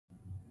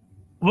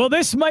Well,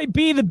 this might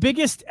be the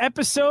biggest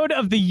episode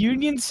of the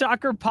Union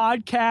Soccer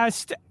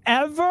Podcast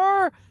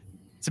ever.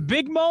 It's a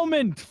big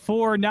moment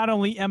for not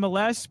only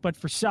MLS, but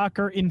for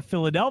soccer in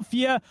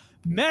Philadelphia.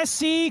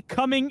 Messi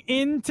coming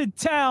into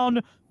town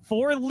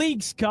for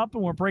Leagues Cup,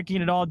 and we're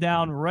breaking it all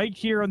down right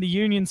here on the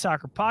Union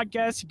Soccer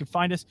Podcast. You can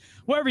find us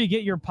wherever you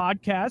get your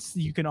podcasts.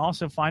 You can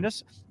also find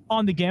us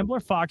on The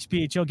Gambler,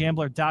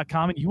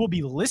 foxphlgambler.com, and you will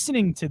be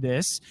listening to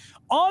this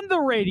on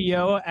the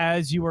radio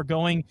as you are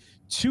going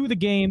to the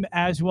game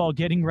as well,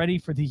 getting ready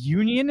for the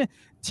Union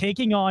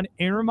taking on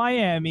Inter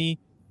Miami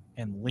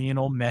and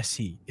Lionel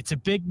Messi. It's a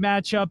big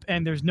matchup,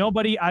 and there's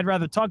nobody I'd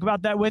rather talk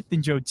about that with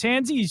than Joe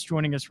Tanzi. He's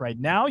joining us right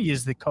now. He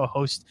is the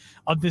co-host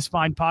of this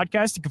fine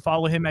podcast. You can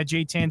follow him at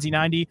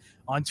JTanzi90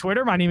 on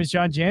Twitter. My name is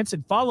John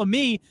Jansen. Follow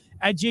me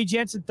at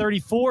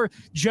JJansen34.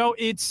 Joe,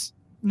 it's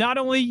not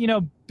only,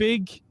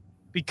 big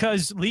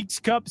because Leagues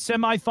Cup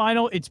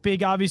semifinal, it's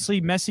big,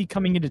 obviously, Messi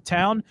coming into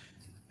town.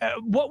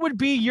 What would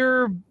be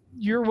your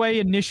way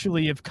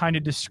initially of kind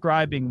of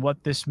describing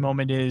what this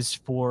moment is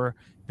for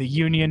the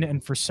Union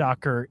and for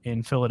soccer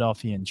in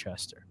Philadelphia and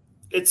Chester?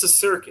 It's a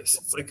circus.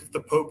 It's like if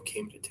the Pope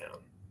came to town,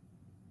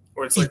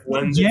 or it's like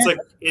when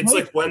it's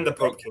like when the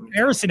Pope came to town.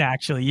 Comparison,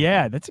 actually,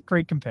 yeah, that's a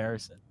great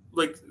comparison.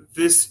 Like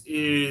this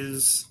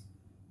is,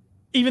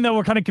 even though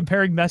we're kind of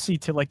comparing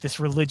Messi to like this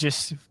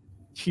religious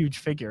huge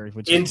figure,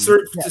 which to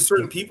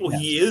certain people,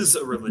 he is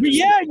a religious.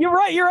 Yeah, you're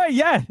right.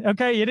 Yeah,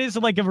 okay, it is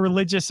like a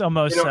religious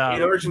almost. In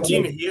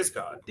Argentina, he is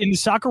God. In the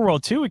soccer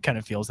world too, it kind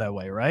of feels that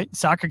way, right?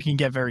 Soccer can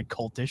get very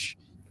cultish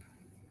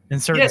in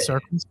certain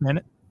circles,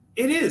 man.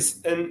 It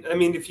is. And I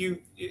mean, if you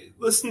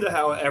listen to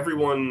how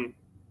everyone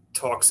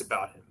talks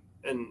about him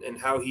and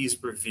how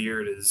he's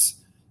revered as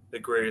the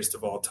greatest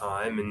of all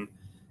time.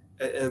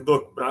 And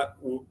look,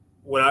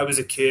 when I was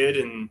a kid,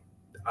 and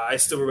I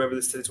still remember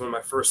this, it's one of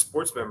my first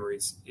sports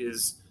memories,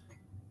 is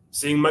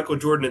seeing Michael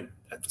Jordan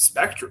at the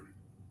Spectrum.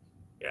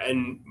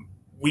 And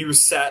we were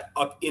sat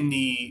up in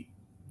the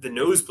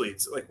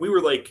nosebleeds. Like we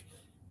were like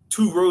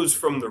 2 rows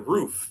from the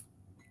roof.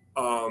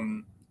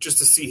 Just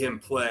to see him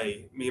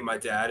play, me and my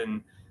dad.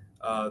 And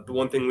the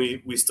one thing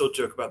we still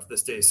joke about to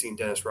this day is seeing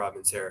Dennis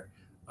Rodman's hair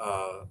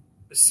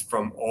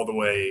from all the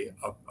way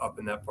up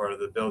in that part of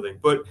the building.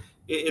 But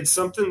it's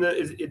something that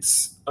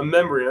it's a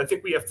memory. And I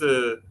think we have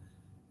to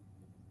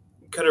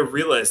kind of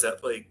realize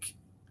that, like,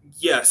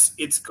 yes,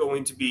 it's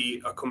going to be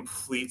a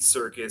complete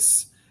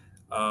circus.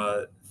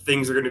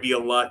 Things are going to be a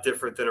lot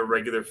different than a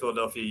regular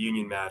Philadelphia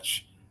Union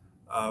match.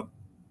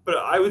 But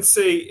I would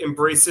say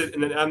embrace it.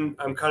 And then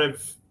I'm kind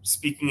of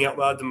speaking out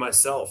loud to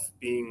myself,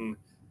 being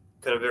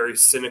kind of very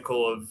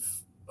cynical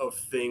of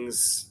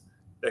things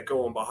that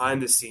go on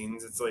behind the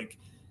scenes. It's like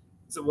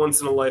it's a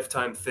once in a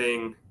lifetime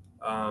thing.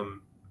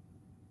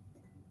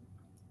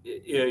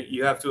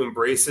 You have to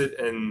embrace it,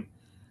 and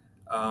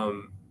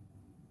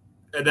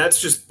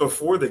that's just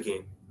before the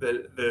game.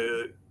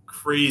 The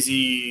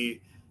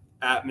crazy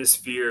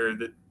atmosphere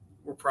that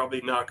we're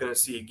probably not going to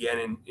see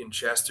again in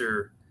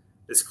Chester.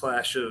 This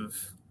clash of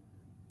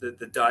the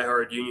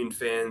diehard Union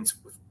fans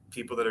with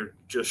people that are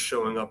just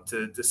showing up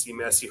to see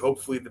Messi.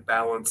 Hopefully the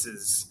balance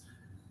is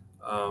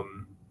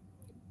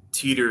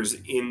teeters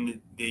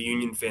in the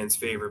Union fans'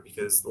 favor,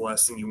 because the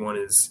last thing you want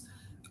is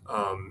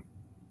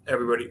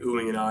everybody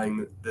oohing and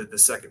eyeing the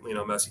second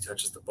Lionel Messi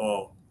touches the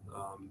ball.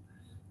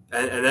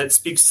 And that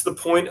speaks to the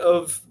point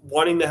of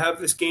wanting to have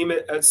this game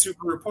at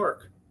Subaru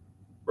Park,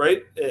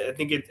 right? I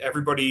think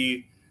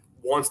everybody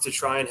wants to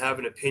try and have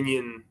an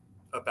opinion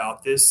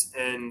about this,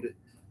 and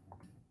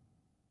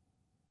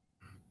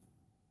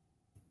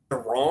they're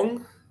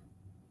wrong.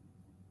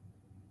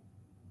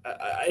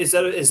 Is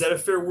that a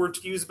fair word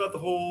to use about the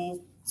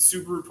whole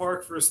Subaru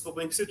Park versus the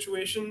Link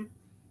situation,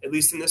 at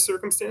least in this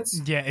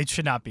circumstance? Yeah, it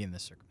should not be in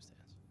this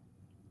circumstance.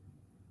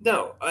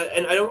 No,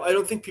 I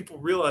don't think people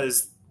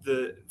realize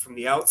from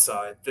the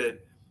outside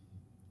that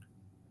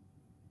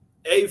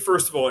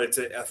first of all, it's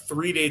a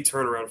 3-day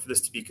turnaround for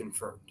this to be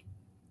confirmed.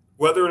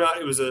 Whether or not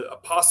it was a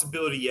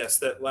possibility, yes,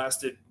 that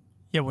lasted.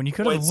 Yeah, when you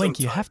go to the Link,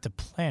 you have to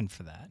plan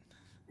for that.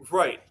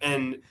 Right,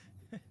 and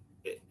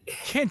it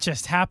can't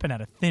just happen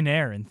out of thin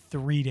air in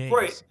 3 days.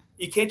 Right,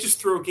 you can't just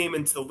throw a game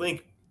into the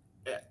Link.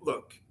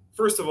 Look,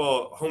 first of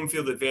all, home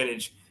field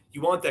advantage. You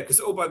want that because,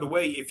 oh, by the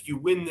way, if you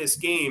win this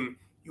game,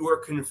 you are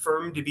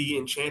confirmed to be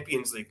in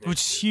Champions League next year.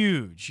 Which is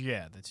huge.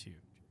 Yeah, that's huge.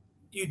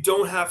 You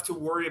don't have to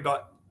worry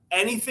about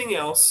anything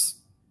else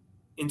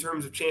in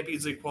terms of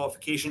Champions League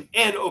qualification.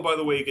 And, oh, by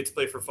the way, you get to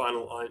play for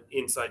final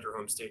inside your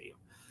home stadium.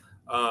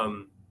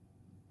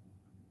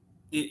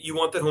 You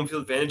want that home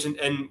field advantage.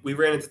 And we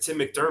ran into Tim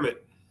McDermott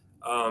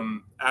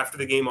after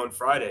the game on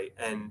Friday,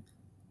 and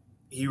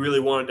he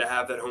really wanted to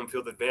have that home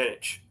field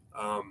advantage.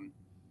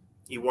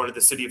 He wanted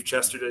the city of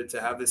Chester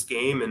to have this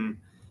game. And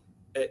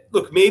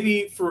look,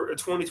 maybe for a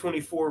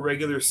 2024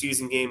 regular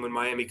season game when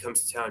Miami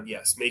comes to town,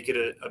 yes, make it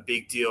a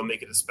big deal,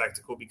 make it a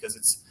spectacle because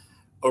it's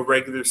a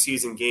regular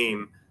season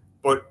game.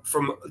 But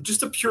from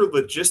just a pure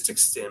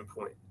logistics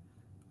standpoint,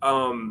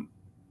 I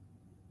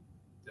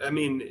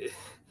mean,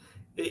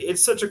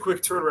 it's such a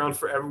quick turnaround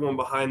for everyone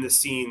behind the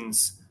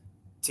scenes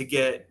to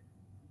get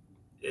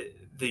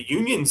the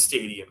Union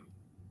Stadium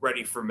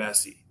ready for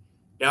Messi.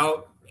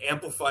 Now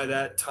amplify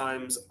that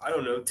times, I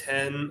don't know,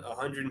 10,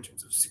 100 in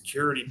terms of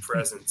security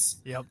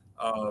presence. Yep.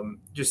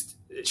 Just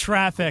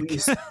traffic,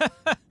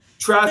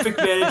 traffic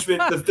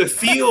management, the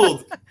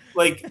field.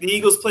 Like the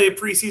Eagles play a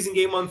preseason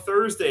game on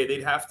Thursday.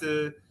 They'd have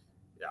to,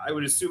 I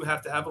would assume,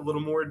 have to have a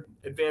little more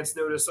advance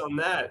notice on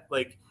that.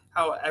 Like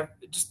how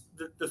just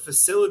the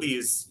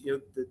facilities,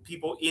 the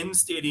people in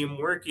stadium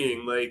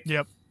working, like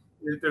yep.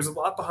 There's a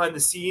lot behind the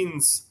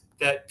scenes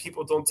that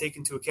people don't take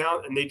into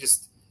account, and they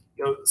just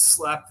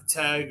slap the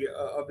tag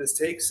of this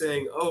take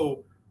saying,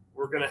 "Oh,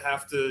 we're going to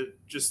have to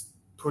just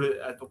put it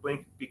at the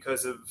link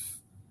because of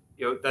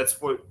that's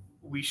what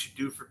we should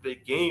do for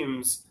big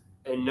games."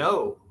 And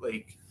no,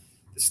 like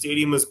the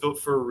stadium was built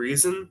for a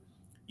reason.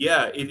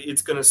 Yeah,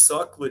 it's going to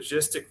suck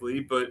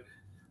logistically, but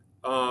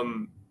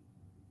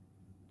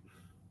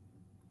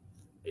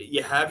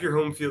you have your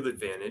home field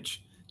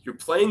advantage. You're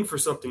playing for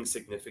something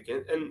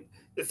significant. And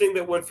the thing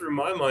that went through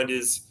my mind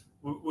is,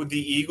 would the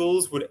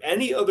Eagles, would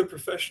any other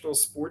professional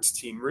sports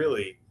team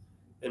really,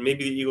 and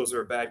maybe the Eagles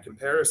are a bad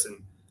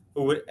comparison,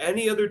 but would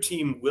any other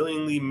team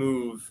willingly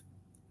move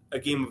a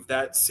game of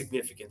that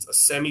significance, a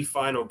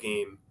semifinal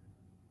game,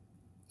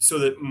 so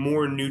that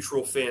more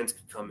neutral fans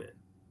could come in?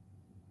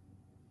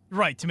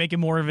 Right, to make it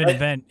more of an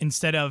event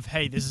instead of,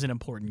 hey, this is an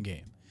important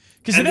game.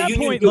 Because at that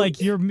point,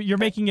 you're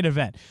making an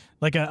event,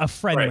 like a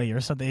friendly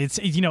or something. It's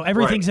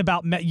everything's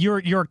about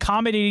you're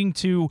accommodating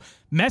to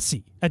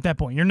Messi at that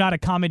point. You're not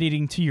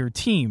accommodating to your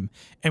team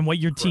and what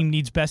your team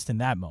needs best in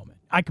that moment.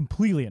 I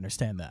completely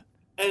understand that.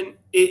 And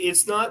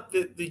it's not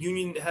that the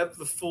Union have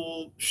the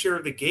full share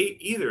of the gate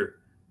either.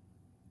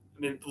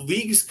 I mean, the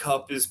Leagues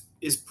Cup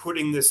is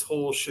putting this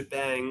whole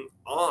shebang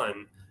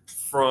on,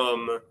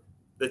 from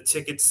the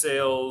ticket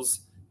sales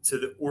to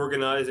the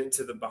organizing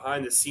to the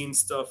behind the scenes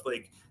stuff.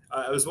 Like,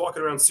 I was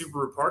walking around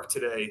Subaru Park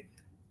today,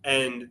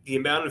 and the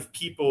amount of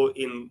people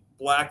in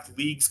black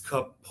Leagues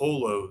Cup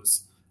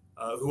polos,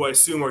 who I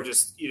assume are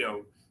just,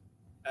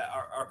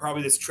 are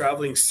probably this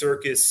traveling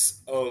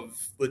circus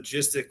of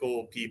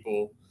logistical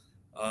people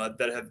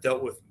that have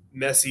dealt with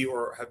Messi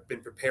or have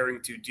been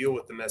preparing to deal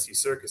with the Messi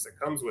circus that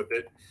comes with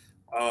it.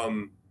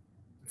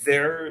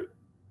 They're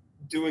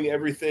doing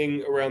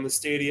everything around the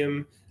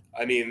stadium.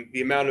 I mean,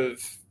 the amount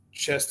of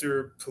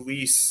Chester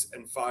police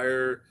and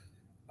fire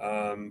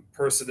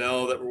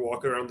personnel that were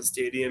walking around the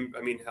stadium.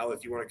 I mean, hell,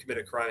 if you want to commit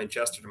a crime in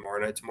Chester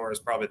tomorrow is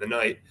probably the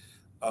night,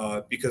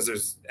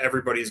 because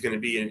everybody's going to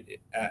be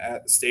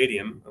at the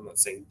stadium. I'm not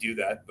saying do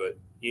that, but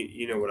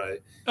you know what I.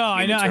 Oh,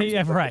 I know.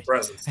 Yeah, right.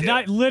 Presence, yeah.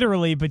 Not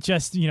literally, but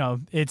just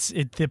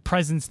the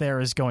presence there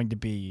is going to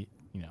be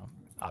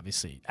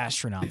obviously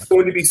astronomical. It's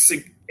going to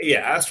be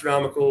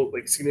astronomical,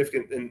 like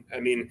significant, and I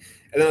mean,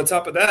 and then on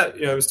top of that,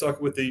 I was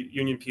talking with the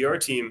Union PR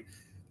team.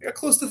 They got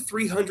close to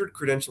 300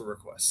 credential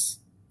requests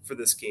for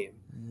this game.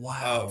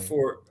 Wow.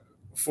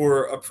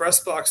 For a press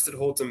box that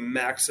holds a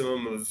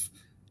maximum of.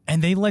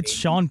 And they let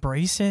Sean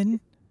Brace in?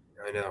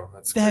 I know.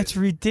 That's crazy.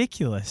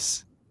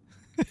 Ridiculous.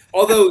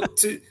 Although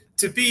to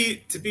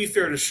be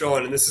fair to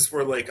Sean, and this is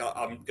where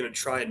I'm going to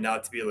try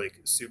not to be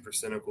super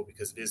cynical,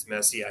 because it is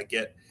Messi. I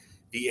get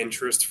the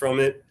interest from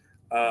it.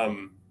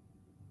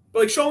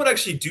 But Sean would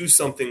actually do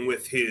something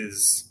with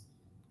his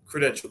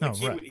credential.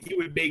 He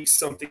would make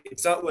something.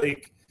 It's not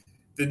like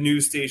the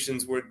news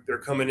stations where they're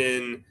coming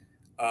in.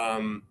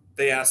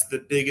 They ask the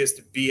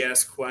biggest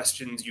BS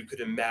questions you could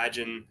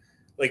imagine.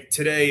 Like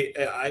today,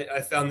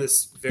 I found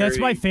this That's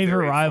my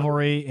favorite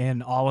rivalry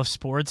in all of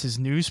sports, is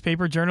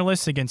newspaper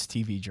journalists against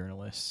TV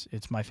journalists.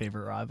 It's my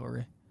favorite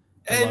rivalry.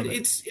 And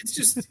it's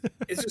just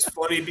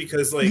funny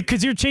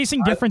because you're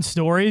chasing different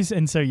stories,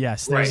 and so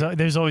yes,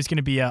 there's always going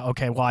to be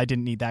I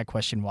didn't need that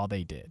question while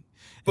they did.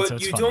 But so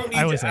you don't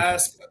need to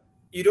ask.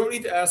 You don't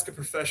need to ask a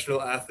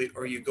professional athlete,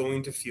 are you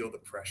going to feel the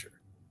pressure?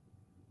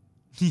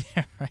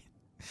 Yeah,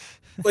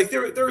 right.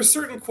 There are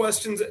certain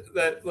questions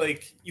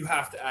that you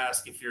have to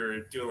ask if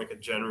you're doing a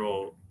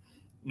general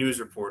news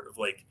report of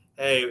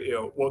hey,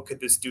 what could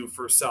this do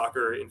for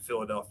soccer in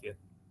Philadelphia?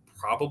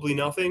 Probably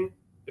nothing,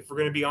 if we're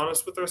going to be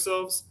honest with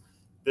ourselves.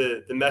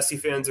 The Messi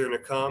fans are going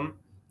to come.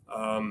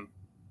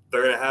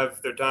 They're going to have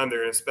their time.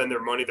 They're going to spend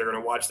their money. They're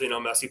going to watch Lionel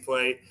Messi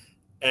play.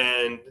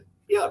 And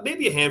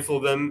maybe a handful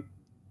of them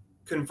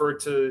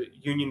convert to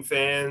Union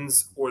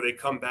fans or they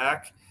come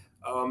back.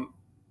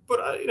 But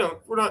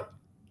we're not.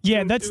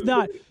 Yeah, that's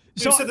not.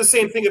 You said the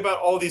same thing about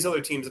all these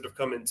other teams that have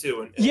come in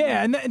too.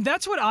 And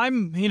that's what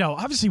I'm.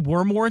 Obviously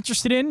we're more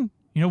interested in.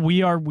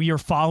 We are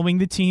following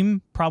the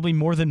team probably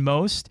more than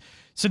most.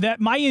 So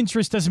that my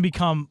interest doesn't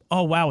become,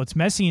 oh, wow, it's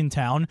Messi in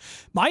town.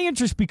 My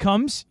interest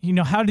becomes,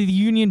 how did the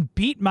Union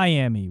beat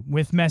Miami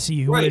with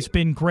Messi, who has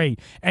been great?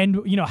 And,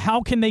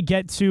 how can they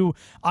get to,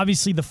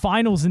 obviously, the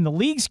finals in the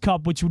Leagues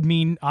Cup, which would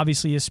mean,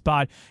 obviously, a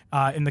spot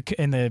in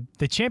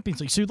the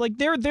Champions League. So,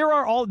 there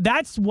are all –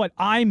 that's what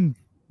I'm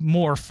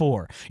more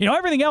for.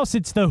 Everything else,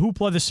 it's the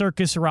hoopla, the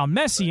circus around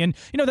Messi. And,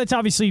 that's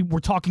obviously – we're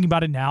talking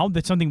about it now.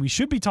 That's something we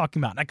should be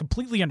talking about. And I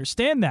completely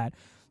understand that.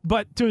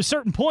 But to a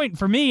certain point,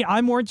 for me,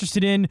 I'm more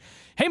interested in,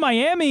 hey,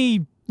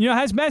 Miami,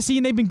 has Messi,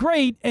 and they've been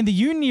great, and the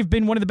Union have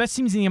been one of the best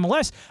teams in the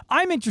MLS.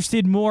 I'm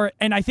interested more,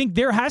 and I think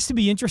there has to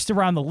be interest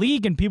around the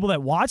league and people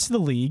that watch the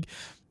league.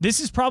 This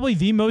is probably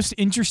the most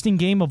interesting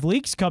game of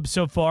Leagues Cup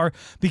so far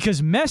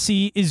because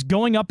Messi is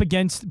going up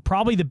against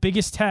probably the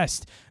biggest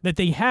test that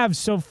they have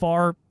so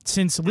far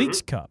since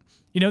Leagues Cup.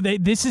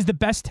 This is the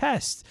best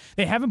test.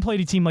 They haven't played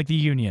a team like the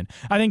Union.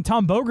 I think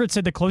Tom Bogert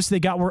said the closest they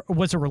got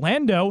was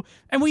Orlando,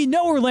 and we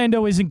know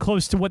Orlando isn't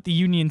close to what the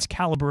Union's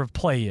caliber of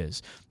play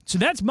is. So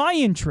that's my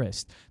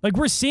interest. Like,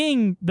 we're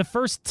seeing the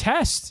first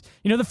test,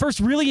 the first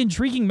really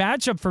intriguing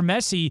matchup for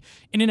Messi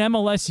in an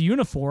MLS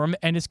uniform,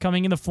 and it's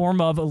coming in the form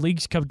of a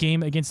Leagues Cup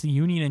game against the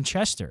Union in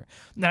Chester.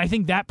 And I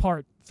think that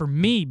part, for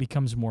me,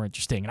 becomes more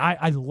interesting, and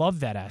I love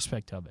that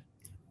aspect of it.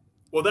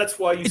 Well, that's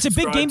why it's a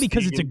big game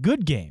because it's a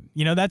good game.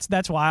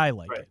 That's why I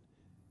like it.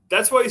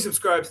 That's why you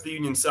subscribe to the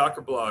Union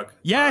Soccer blog.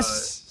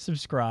 Yes,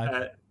 subscribe.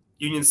 At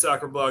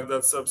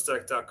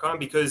unionsoccerblog.substack.com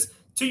because,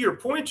 to your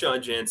point,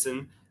 John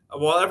Jansen,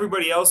 while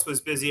everybody else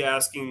was busy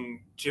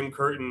asking Jim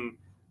Curtin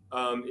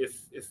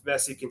if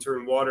Messi can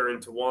turn water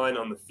into wine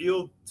on the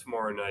field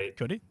tomorrow night.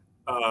 Could he?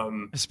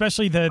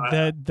 Especially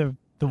the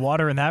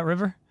water in that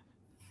river?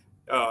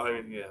 Oh,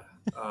 I mean, yeah.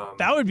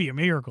 That would be a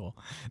miracle.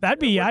 That'd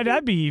be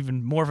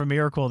even more of a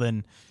miracle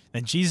than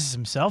Jesus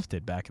himself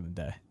did back in the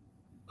day.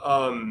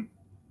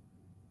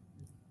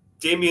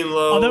 Damian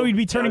Lowe. Although he'd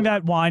be turning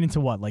that wine into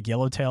what, like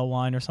yellowtail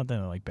wine or something,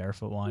 or like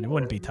barefoot wine. It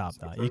wouldn't be top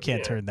notch. You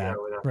can't turn that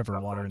river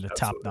water into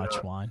top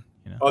notch wine.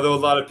 Although a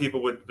lot of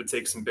people would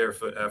take some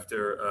barefoot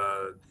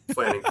after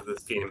planning for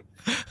this game.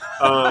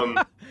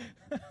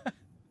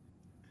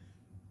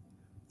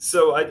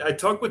 So I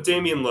talked with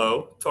Damian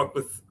Lowe, talked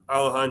with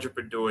Alejandro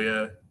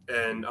Bedoya,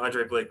 and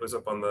Andre Blake was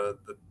up on the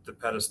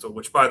pedestal,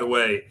 which, by the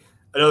way,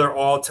 another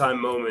all-time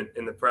moment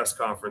in the press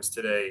conference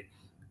today.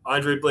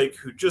 Andre Blake,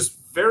 who just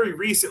very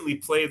recently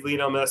played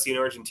Lionel Messi in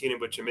Argentina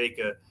with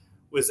Jamaica,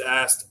 was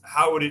asked,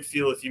 how would it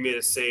feel if you made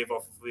a save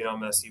off of Lionel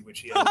Messi,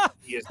 which he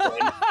has done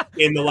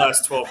in the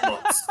last 12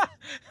 months.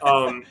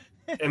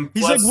 And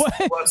he's like, what?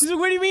 He's like,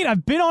 what do you mean?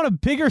 I've been on a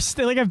bigger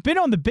I've been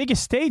on the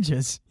biggest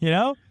stages,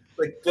 Like,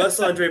 bless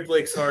Andre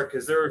Blake's heart,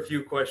 because there were a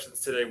few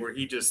questions today where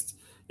he just,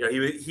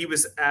 he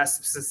was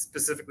asked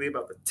specifically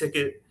about the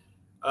ticket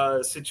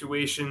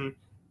situation,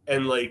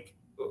 and like,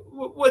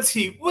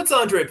 what's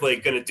Andre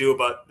Blake going to do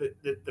about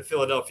the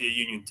Philadelphia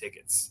Union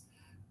tickets?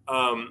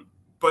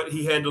 But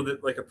he handled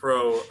it like a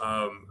pro.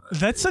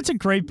 That's such a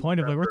great point.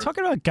 Of like, we're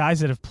talking about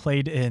guys that have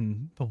played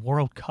in the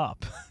World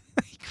Cup.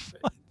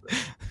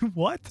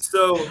 What?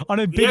 So on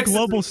a big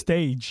global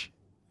stage,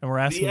 and we're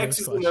asking the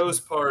X's and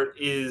O's part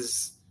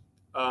is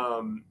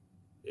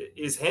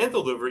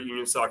handled over at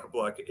Union Soccer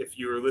Blog. If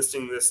you're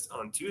listening this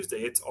on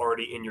Tuesday, it's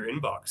already in your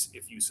inbox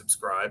if you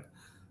subscribe.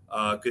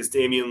 Because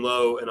Damian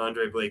Lowe and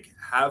Andre Blake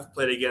have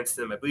played against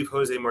them. I believe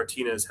Jose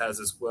Martinez has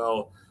as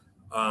well.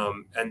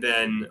 And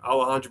then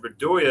Alejandro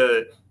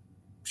Bedoya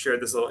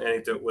shared this little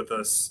anecdote with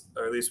us,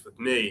 or at least with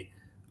me.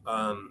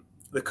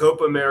 The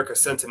Copa America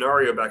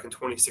Centenario back in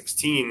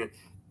 2016,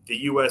 the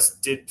U.S.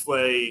 did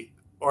play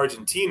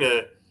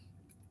Argentina.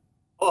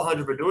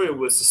 Alejandro Bedoya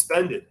was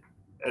suspended.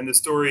 And the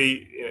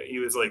story, he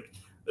was like,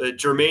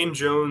 Jermaine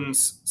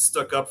Jones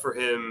stuck up for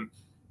him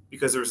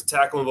because there was a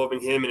tackle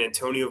involving him and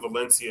Antonio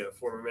Valencia,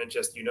 former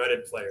Manchester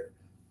United player.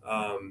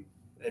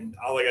 And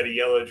all got a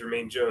yellow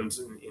Jermaine Jones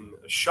in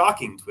a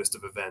shocking twist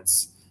of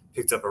events,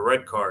 picked up a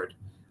red card.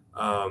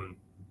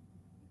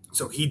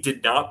 So he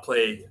did not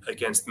play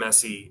against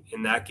Messi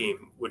in that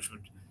game, which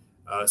would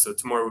so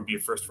tomorrow would be a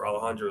first for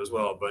Alejandro as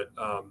well. But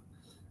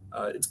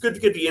it's good to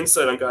get the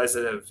insight on guys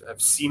that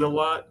have seen a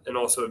lot and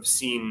also have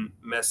seen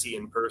Messi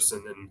in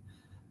person. And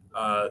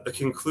the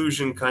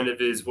conclusion kind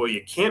of is, well,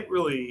 you can't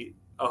really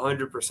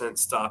 100%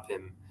 stop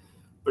him,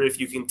 but if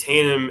you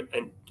contain him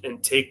and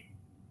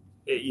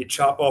you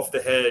chop off the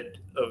head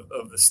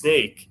of the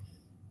snake,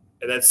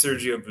 and that's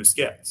Sergio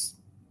Busquets.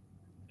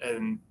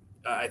 And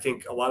I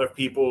think a lot of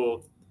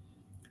people,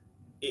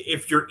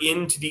 if you're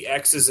into the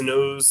X's and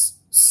O's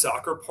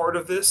soccer part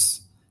of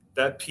this,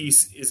 that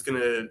piece is going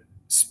to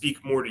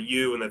speak more to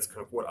you, and that's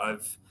kind of what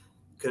I've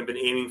kind of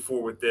been aiming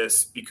for with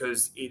this,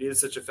 because it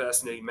is such a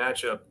fascinating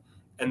matchup.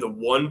 And the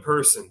one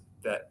person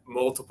that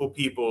multiple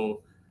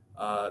people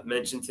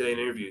mentioned today in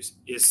interviews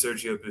is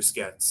Sergio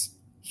Busquets.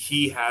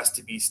 He has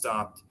to be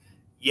stopped.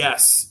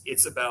 Yes,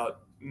 it's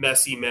about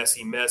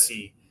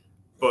Messi,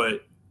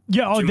 but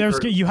yeah,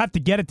 you have to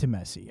get it to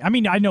Messi. I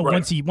mean, I know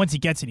once he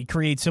gets it, he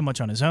creates so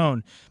much on his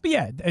own. But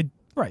yeah,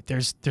 right.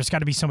 There's got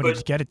to be somebody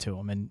to get it to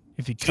him, and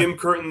if he Jim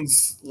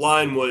Curtin's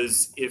line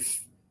was,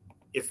 if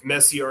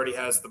Messi already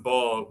has the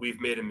ball, we've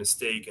made a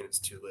mistake and it's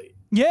too late.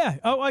 Yeah.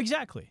 Oh,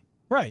 exactly.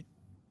 Right.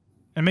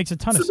 It makes a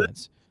ton of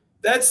sense.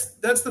 That's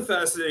the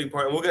fascinating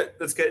part. And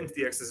let's get into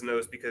the X's and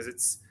O's,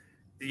 because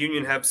the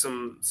Union have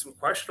some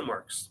question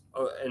marks,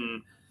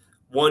 and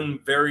one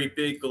very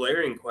big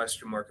glaring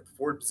question mark at the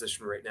forward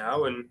position right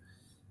now. And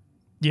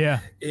yeah,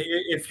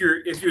 if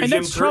you're and Jim that's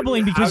Curtin,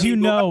 troubling because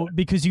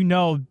you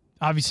know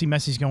obviously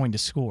Messi's going to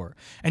score,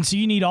 and so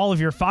you need all of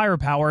your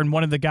firepower and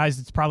one of the guys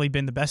that's probably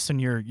been the best in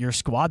your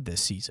squad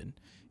this season.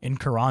 in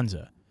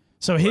Carranza.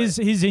 So his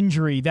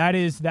injury, that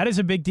is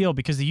a big deal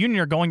because the Union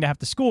are going to have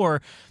to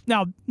score.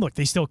 Now, look,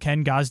 they still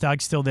can.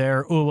 Gazdag's still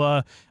there.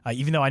 Ua,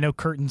 even though I know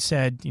Curtin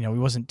said, he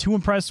wasn't too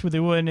impressed with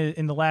Ua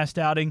in the last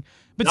outing.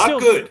 But Not still,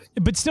 good.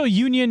 But still,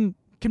 Union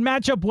can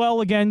match up well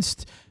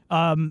against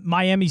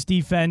Miami's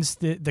defense.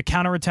 The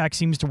counterattack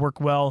seems to work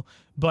well.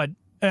 But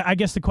I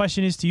guess the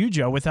question is to you,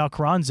 Joe, without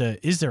Carranza,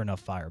 is there enough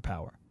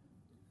firepower?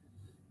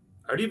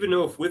 I don't even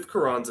know if with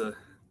Carranza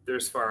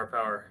there's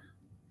firepower.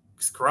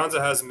 Because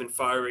Carranza hasn't been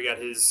firing at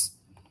his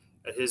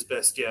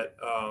best yet,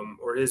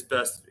 or his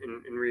best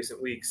in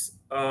recent weeks.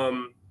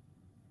 I'll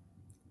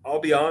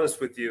be honest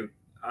with you.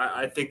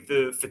 I think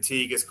the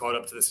fatigue has caught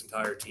up to this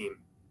entire team.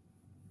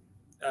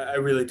 I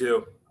really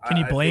do. Can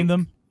you blame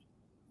them?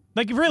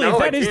 Like, really, No, if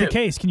that I is the can't.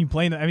 case, can you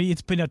blame them? I mean,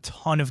 it's been a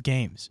ton of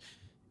games.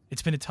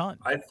 It's been a ton.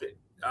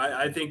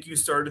 I think you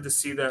started to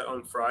see that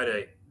on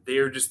Friday.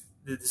 This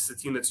is a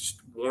team that's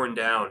just worn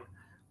down.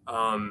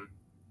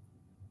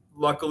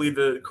 Luckily,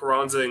 the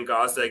Carranza and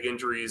Gazdag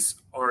injuries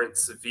aren't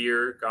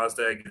severe.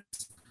 Gazdag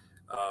is,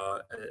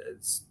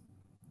 as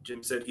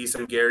Jim said, he's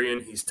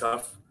Hungarian. He's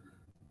tough.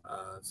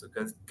 So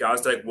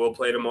Gazdag will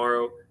play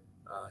tomorrow.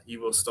 He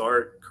will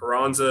start.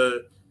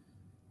 Carranza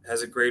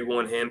has a grade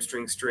 1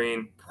 hamstring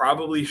strain.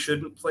 Probably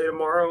shouldn't play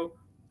tomorrow,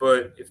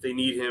 but if they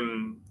need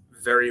him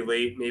very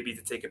late, maybe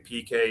to take a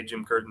PK,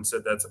 Jim Curtin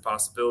said that's a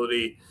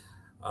possibility.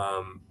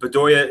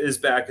 Bedoya is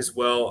back as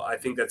well. I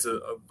think that's a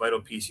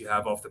vital piece you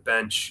have off the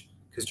bench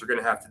because you're going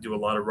to have to do a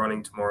lot of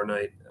running tomorrow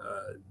night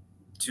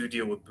to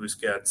deal with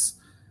Busquets.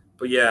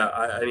 But yeah,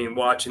 I mean,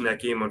 watching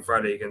that game on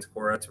Friday against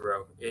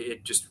Querétaro,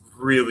 it just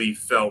really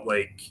felt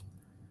like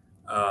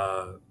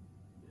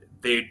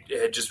they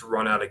had just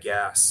run out of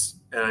gas.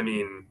 And I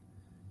mean,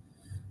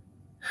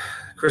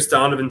 Chris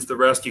Donovan to the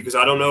rescue because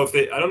I don't know if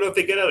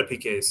they get out of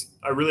PKs.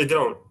 I really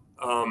don't.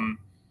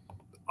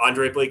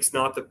 Andre Blake's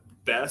not the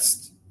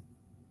best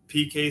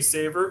PK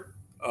saver.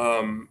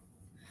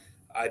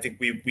 I think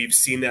we've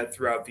seen that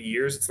throughout the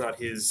years. It's not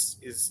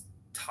his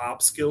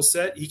top skill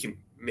set. He can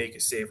make a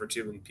save or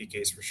two in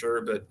PKs for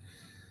sure, but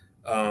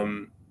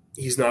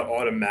he's not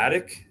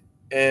automatic.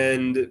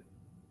 And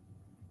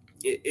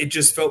it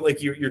just felt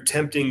like you're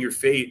tempting your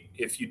fate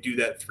if you do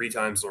that 3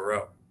 times in a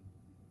row.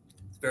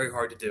 It's very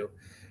hard to do.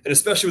 And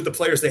especially with the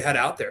players they had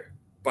out there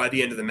by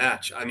the end of the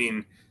match. I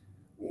mean,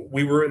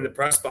 we were in the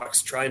press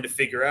box trying to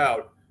figure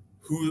out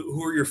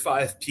who are your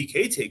 5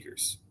 PK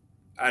takers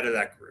out of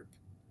that group.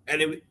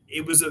 And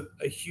it was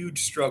a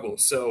huge struggle.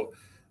 So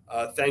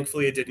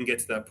thankfully it didn't get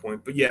to that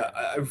point. But yeah,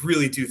 I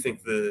really do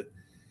think the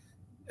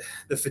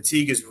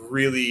fatigue is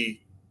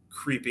really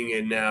creeping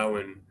in now.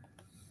 And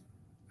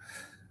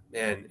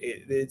man,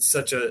 it's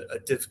such a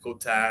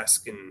difficult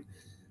task. And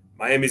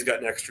Miami's got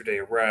an extra day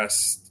of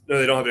rest. No,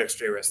 they don't have an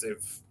extra day of rest.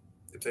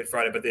 They played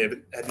Friday, but they have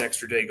had an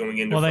extra day going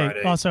into Friday.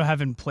 Well, they also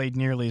haven't played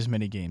nearly as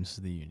many games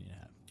as the Union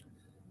have.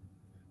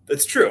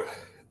 That's true.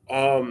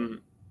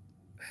 And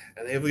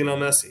they have Lionel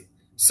Messi.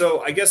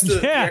 So I guess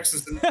the next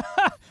is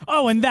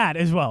oh, and that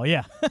as well,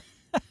 yeah.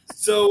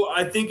 So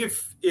I think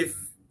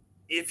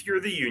if you're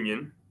the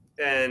Union,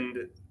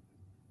 and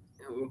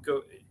we'll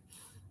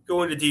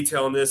go into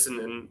detail on this,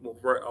 and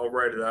I'll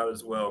write it out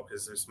as well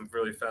because there's some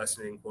really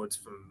fascinating quotes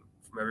from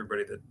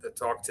everybody that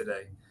talked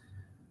today.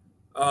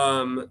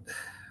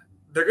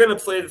 They're going to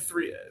play the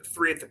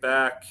three at the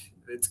back.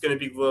 It's going to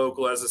be Lowe,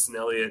 Glezis, and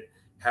Elliott.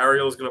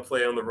 Harriel's going to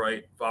play on the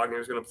right.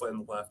 Wagner's going to play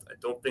on the left. I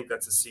don't think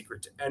that's a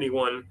secret to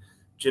anyone.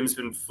 Jim's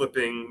been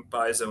flipping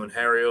Bizo and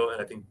Harriel,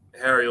 and I think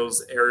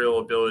Harriel's aerial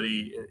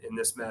ability in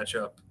this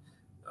matchup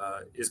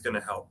is going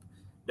to help.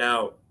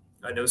 Now,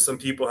 I know some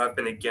people have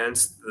been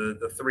against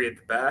the 3 at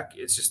the back.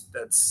 It's just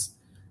that's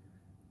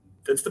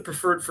the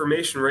preferred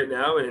formation right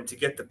now, and to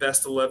get the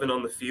best 11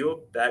 on the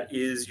field, that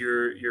is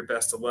your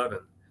best 11.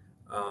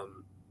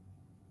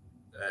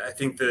 I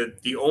think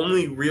the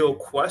only real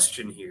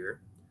question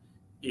here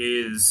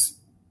is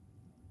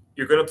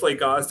you're going to play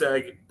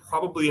Gazdag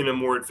probably in a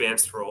more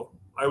advanced role.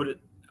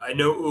 I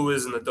know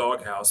Uwa's in the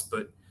doghouse,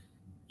 but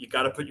you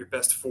got to put your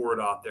best forward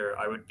out there.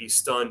 I would be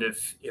stunned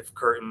if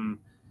Curtin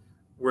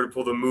were to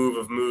pull the move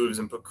of moves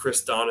and put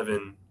Chris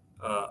Donovan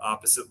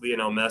opposite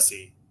Lionel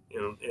Messi.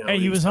 Hey,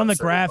 he was on the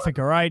graphic,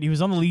 all right? He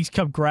was on the Leagues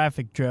Cup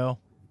graphic, Joe.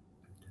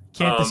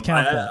 Can't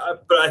discount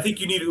that. But I think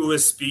you need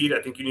Uwa's speed.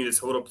 I think you need his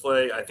total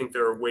play. I think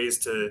there are ways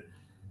to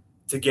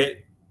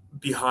get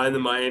behind the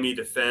Miami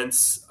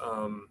defense.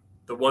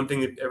 The one thing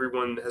that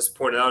everyone has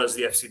pointed out is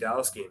the FC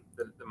Dallas game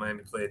that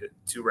Miami played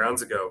 2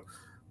 rounds ago,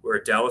 where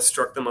Dallas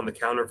struck them on the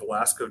counter.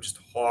 Velasco just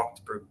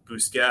hawked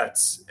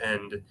Busquets,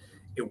 and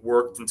it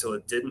worked until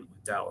it didn't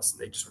with Dallas,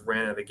 and they just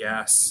ran out of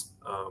gas.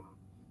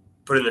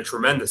 Put in a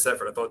tremendous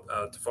effort. I thought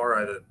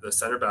Tafari, the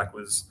center back,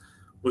 was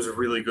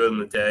really good in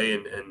the day,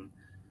 and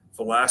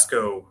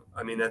Velasco,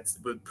 I mean, that's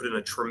put in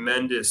a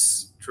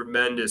tremendous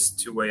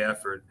 2-way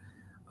effort.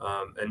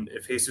 And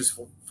if Jesus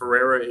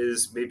Ferreira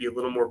is maybe a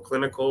little more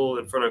clinical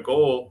in front of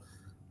goal,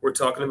 we're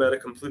talking about a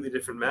completely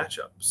different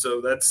matchup.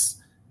 So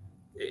that's,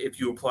 if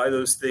you apply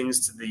those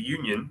things to the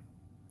Union,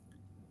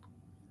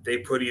 they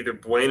put either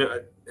Bueno,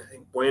 I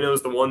think Bueno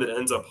is the one that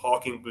ends up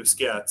hawking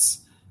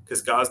Busquets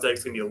because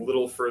Gazdag's going to be a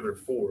little further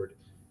forward.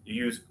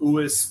 You use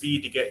Ua's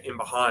speed to get in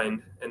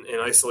behind and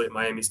isolate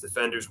Miami's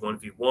defenders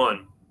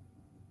 1v1.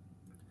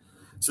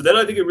 So then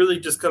I think it really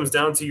just comes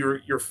down to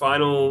your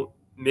final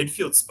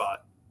midfield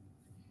spot.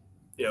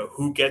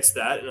 Who gets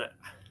that? And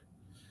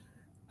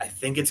I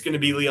think it's going to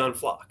be Leon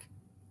Flock.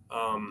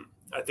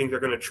 I think they're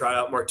going to try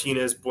out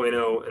Martinez,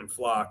 Bueno, and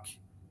Flock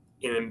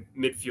in a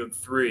midfield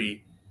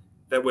three.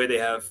 That way they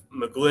have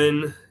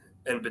McGlynn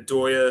and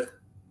Bedoya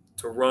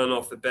to run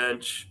off the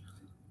bench.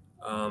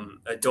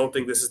 I don't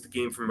think this is the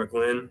game for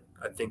McGlynn.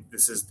 I think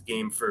this is the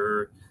game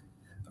for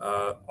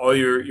all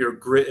your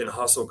grit and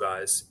hustle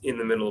guys in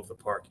the middle of the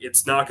park.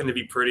 It's not going to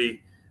be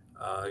pretty.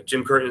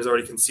 Jim Curtin has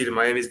already conceded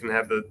Miami's going to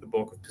have the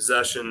bulk of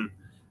possession.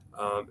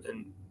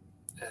 And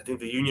I think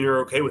the Union are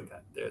okay with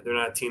that. They're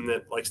not a team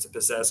that likes to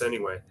possess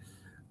anyway.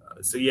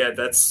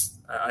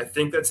 I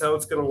think that's how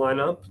it's going to line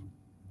up.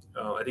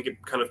 I think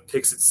it kind of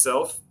picks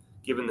itself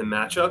given the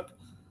matchup.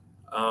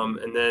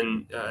 And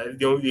then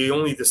the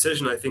only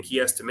decision I think he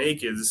has to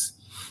make is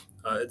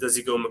does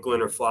he go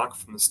McGlynn or Flock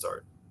from the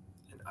start?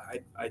 And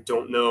I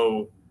don't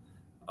know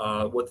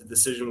what the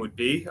decision would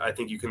be. I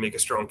think you can make a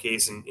strong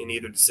case in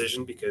either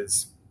decision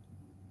because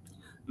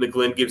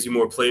McGlynn gives you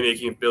more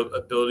playmaking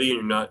ability and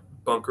you're not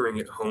bunkering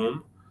at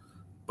home.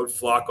 But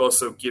Flock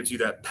also gives you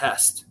that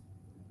pest.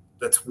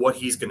 That's what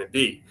he's going to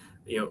be.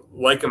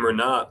 Like him or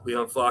not,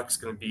 Leon Flock is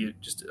going to be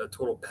just a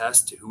total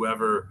pest to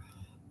whoever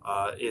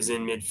is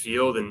in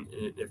midfield. And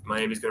if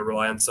Miami's going to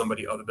rely on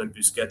somebody other than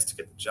Busquets to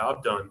get the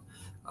job done,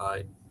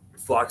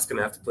 Flock's going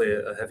to have to play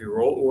a heavy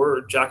role.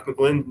 Or Jack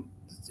McGlynn,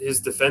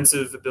 his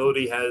defensive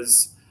ability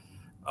has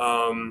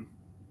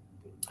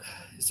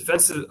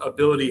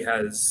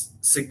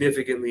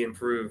significantly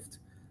improved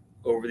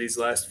over these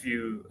last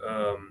few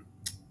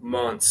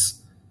months.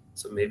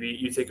 So maybe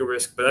you take a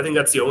risk, but I think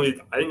that's the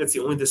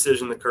only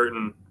decision the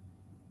Curtin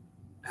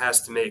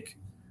has to make.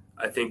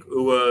 I think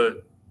Ua,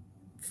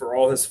 for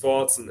all his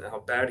faults and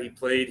how bad he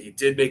played, he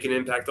did make an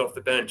impact off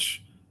the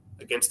bench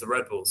against the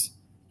Red Bulls.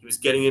 He was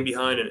getting in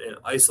behind and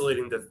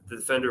isolating the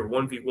defender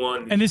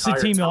 1v1. And this is a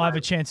team he'll have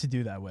a chance to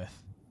do that with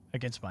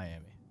against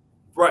Miami.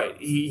 Right,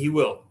 he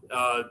will.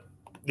 The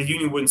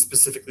Union wouldn't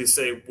specifically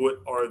say what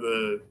are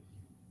the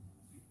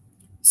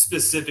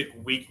specific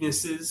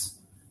weaknesses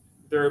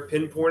they're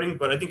pinpointing,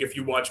 but I think if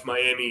you watch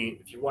Miami,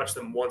 if you watch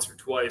them once or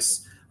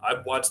twice,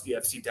 I've watched the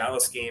FC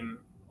Dallas game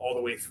all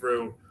the way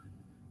through.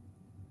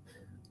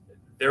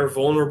 They're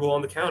vulnerable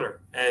on the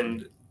counter.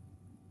 And,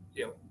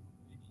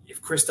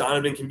 if Chris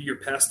Donovan can be your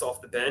pest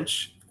off the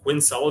bench, Quinn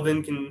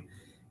Sullivan can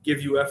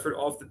give you effort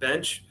off the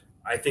bench,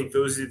 I think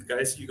those are the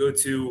guys you go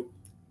to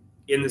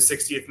in the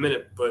 60th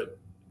minute. But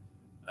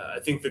I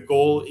think the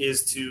goal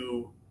is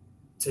to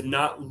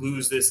not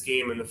lose this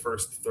game in the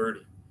first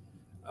 30.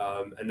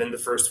 And then the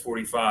first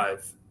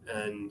 45.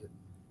 And,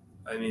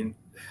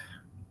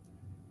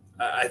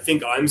 I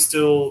think I'm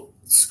still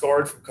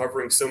scarred from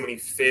covering so many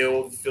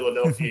failed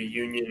Philadelphia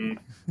Union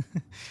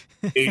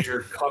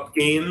major cup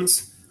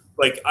games.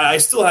 Like, I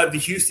still have the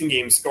Houston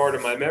game scarred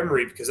in my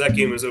memory because that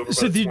game was over.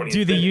 So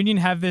do the Union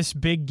have this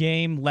big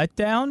game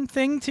letdown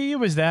thing to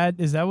you? Is that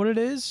what it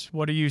is?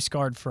 What are you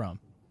scarred from?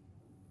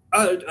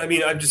 I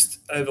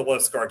have a lot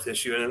of scar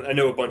tissue, and I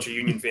know a bunch of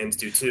Union fans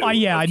do too.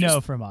 I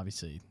know from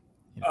obviously.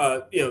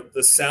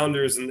 The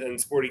Sounders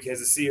and Sporting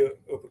Kansas City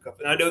Open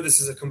Cup. And I know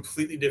this is a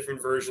completely different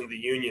version of the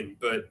Union,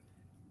 but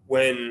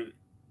when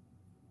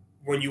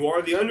you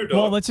are the underdog,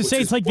 well, let's just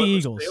say it's like the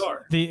Eagles. They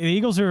are. The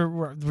Eagles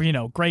are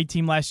great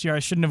team last year. I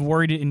shouldn't have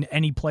worried in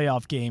any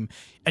playoff game,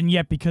 and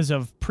yet because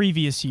of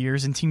previous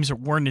years and teams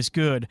that weren't as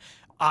good,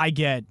 I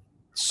get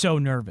so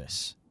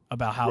nervous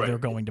about how they're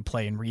going to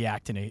play and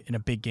react in a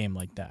big game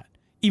like that.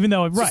 Even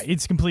though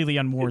it's completely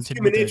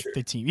unwarranted with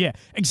the team. Yeah,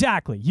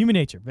 exactly. Human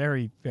nature.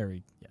 Very,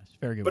 very.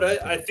 Very good. But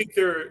I think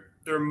they're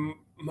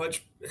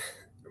much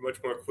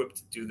more equipped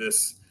to do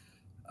this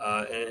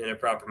in a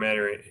proper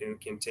manner and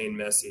contain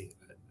Messi.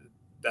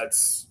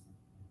 That's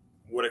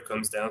what it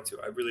comes down to.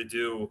 I really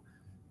do.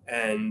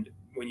 And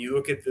when you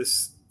look at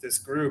this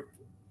group,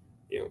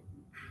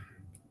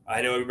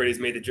 I know everybody's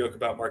made the joke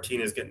about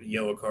Martinez getting the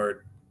yellow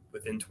card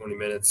within 20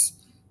 minutes.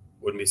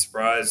 Wouldn't be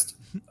surprised.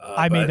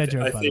 I made that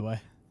joke, by the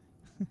way.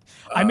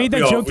 I made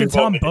that joke to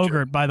Tom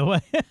Bogert, by the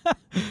way.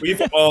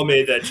 We've all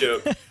made that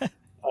joke.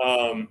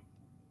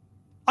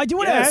 I do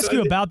want to ask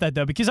you about that,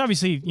 though, because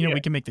obviously, we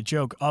can make the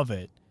joke of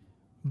it,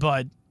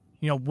 but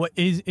what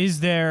is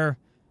there?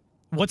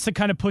 What's the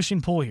kind of push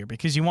and pull here?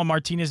 Because you want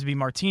Martinez to be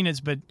Martinez,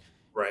 but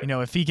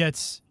if he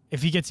gets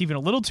even a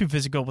little too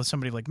physical with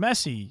somebody like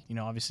Messi,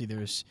 obviously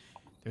there's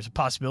a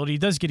possibility he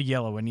does get a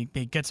yellow and he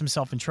gets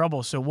himself in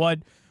trouble. So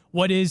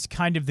what is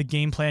kind of the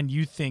game plan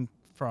you think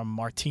from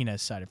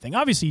Martinez's side of thing?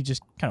 Obviously, you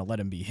just kind of let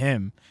him be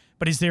him,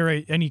 but is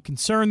there any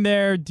concern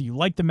there? Do you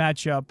like the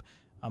matchup?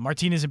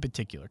 Martinez in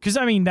particular, because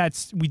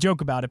we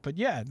joke about it, but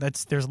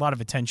there's a lot of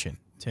attention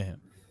to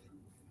him.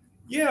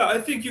 Yeah,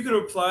 I think you can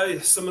apply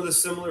some of the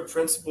similar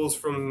principles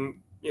from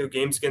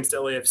games against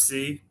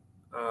LAFC.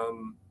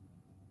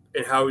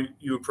 and how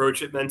you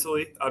approach it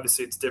mentally.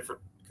 Obviously, it's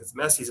different because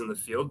Messi's in the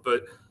field,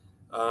 but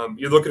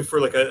you're looking for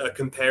like a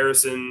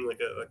comparison,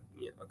 like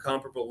a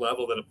comparable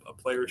level that a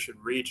player should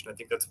reach. And I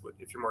think that's what,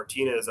 if you're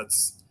Martinez,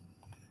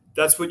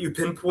 that's what you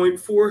pinpoint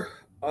for.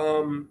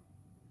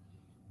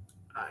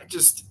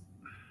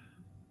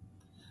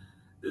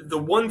 The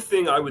one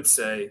thing I would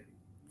say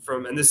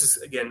and this is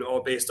again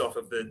all based off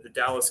of the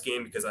Dallas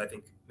game, because I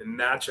think the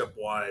matchup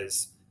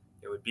wise,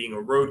 it being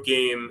a road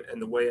game and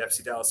the way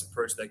FC Dallas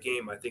approached that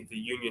game, I think the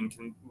Union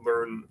can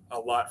learn a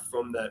lot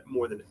from that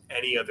more than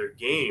any other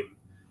game.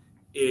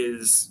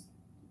 It's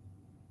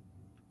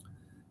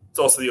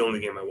also the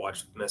only game I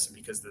watched with Messi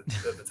because of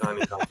the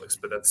timing conflicts,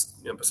 but that's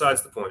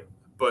besides the point.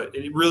 But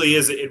it really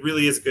is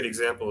a good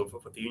example of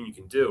what the Union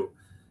can do.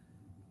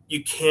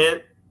 You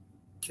can't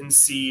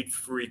concede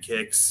free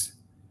kicks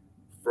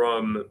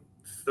from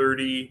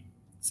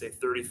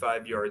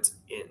 35 yards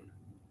in,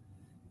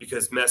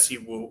 because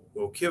Messi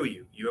will kill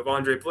you. You have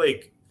Andre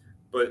Blake,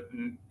 but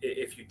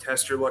if you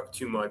test your luck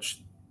too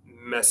much,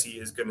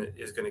 Messi is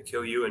gonna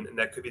kill you, and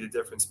that could be the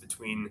difference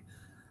between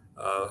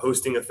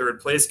hosting a third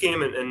place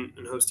game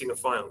and hosting a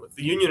final.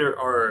 The Union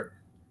are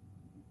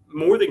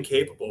more than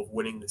capable of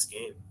winning this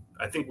game.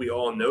 I think we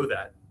all know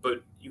that,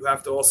 but you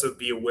have to also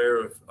be aware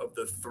of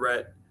the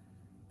threat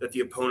that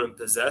the opponent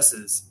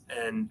possesses.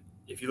 And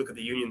if you look at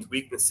the Union's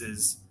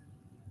weaknesses,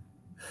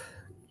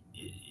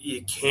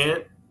 you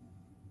can't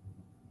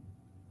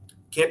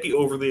be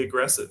overly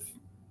aggressive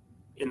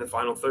in the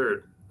final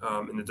third,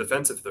 in the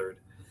defensive third,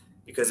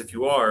 because if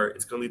you are,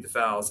 it's going to lead to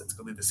fouls. It's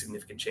going to lead to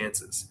significant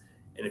chances.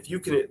 And if you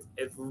can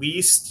at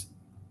least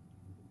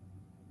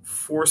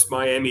force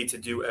Miami to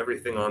do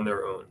everything on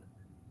their own,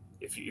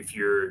 if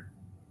you're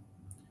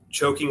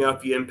choking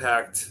out the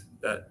impact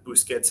that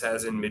Busquets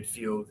has in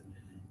midfield,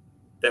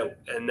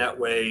 that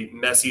way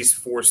Messi's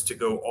forced to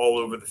go all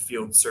over the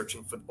field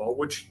searching for the ball,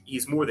 which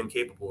he's more than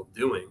capable of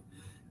doing.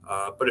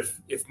 But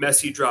if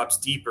Messi drops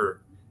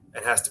deeper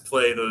and has to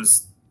play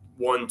those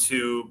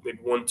 1-2, maybe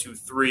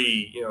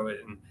 1-2-3,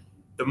 and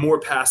the more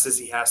passes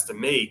he has to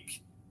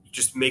make, you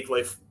just make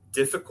life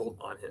difficult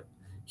on him.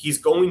 He's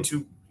going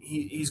to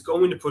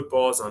put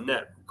balls on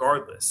net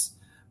regardless.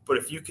 But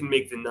if you can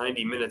make the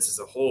 90 minutes as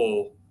a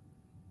whole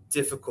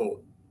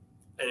difficult,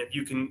 and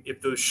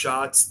if those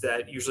shots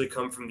that usually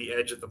come from the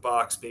edge of the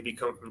box maybe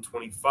come from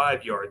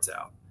 25 yards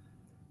out,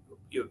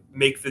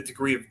 make the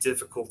degree of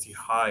difficulty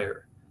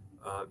higher,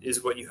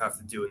 is what you have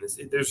to do in this.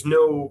 There's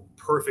no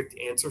perfect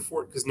answer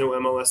for it, because no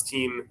MLS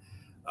team,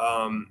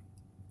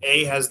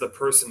 A, has the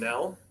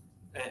personnel,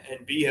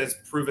 and B, has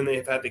proven they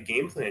have had the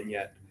game plan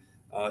yet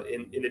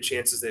in the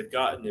chances they've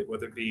gotten it,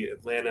 whether it be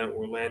Atlanta,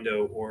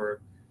 Orlando,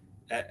 or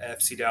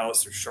FC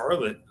Dallas or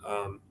Charlotte.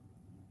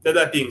 Now,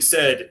 that being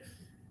said,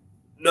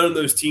 none of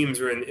those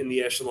teams are in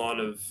the echelon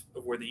of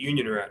where the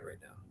Union are at right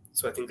now.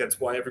 So I think that's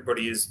why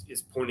everybody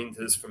is pointing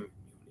to this from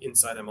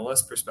inside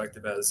MLS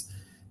perspective, as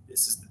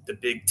this is the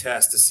big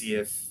test to see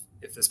if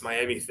this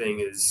Miami thing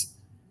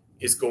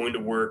is going to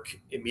work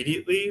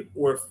immediately,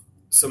 or if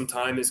some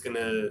time is going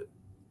to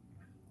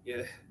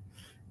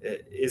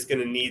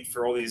need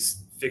for all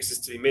these fixes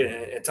to be made.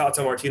 And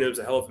Tata Martino is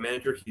a hell of a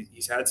manager.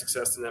 He's had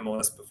success in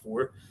MLS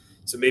before,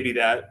 so maybe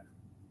that,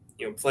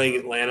 playing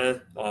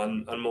Atlanta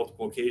on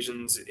multiple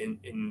occasions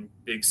in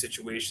big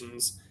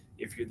situations,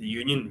 if you're the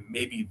Union,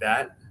 maybe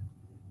that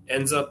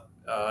ends up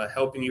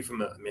helping you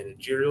from a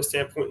managerial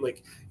standpoint.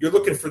 Like, you're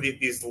looking for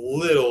these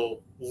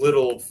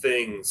little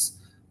things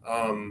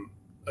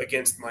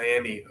against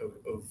Miami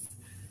of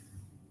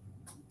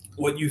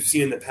what you've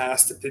seen in the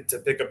past to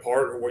pick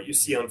apart, or what you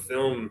see on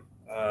film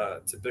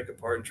to pick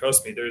apart. And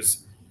trust me,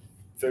 there's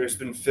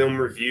been film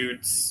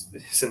reviewed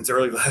since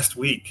early last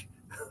week.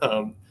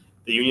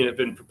 The Union have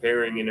been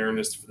preparing in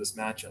earnest for this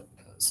matchup,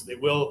 so they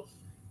will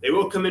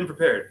come in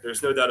prepared.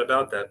 There's no doubt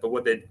about that. But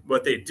what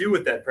they do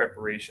with that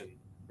preparation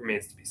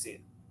remains to be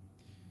seen.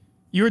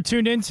 You are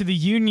tuned in to the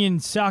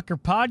Union Soccer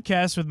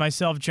Podcast with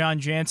myself, John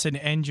Jansen,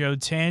 and Joe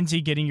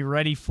Tanzi, getting you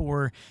ready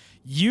for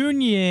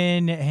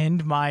Union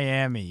and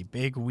Miami.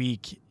 Big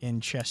week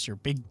in Chester,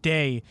 big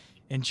day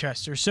in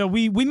Chester. So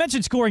we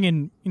mentioned scoring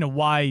and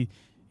why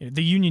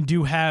the Union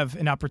do have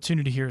an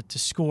opportunity here to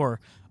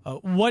score.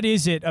 What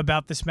is it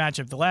about this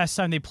matchup? The last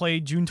time they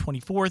played, June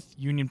 24th,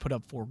 Union put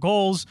up 4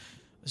 goals.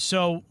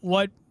 So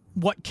what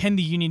can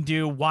the Union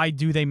do? Why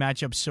do they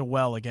match up so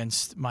well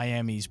against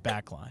Miami's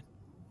backline?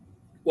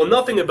 Well,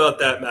 nothing about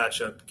that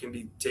matchup can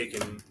be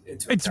taken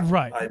into account. It's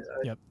right.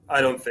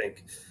 I don't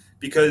think.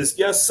 Because,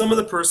 yes, some of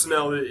the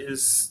personnel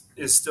is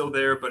still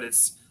there, but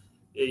it's,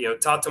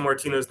 Tata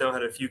Martino's now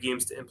had a few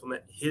games to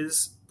implement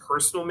his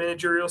personal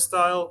managerial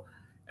style.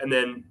 And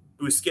then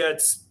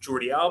Busquets,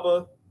 Jordi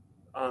Alba,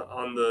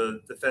 on the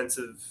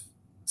defensive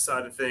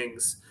side of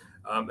things,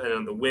 and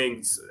on the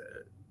wings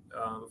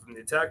from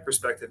the attack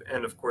perspective,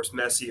 and of course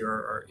Messi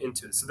are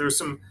into it. So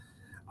there's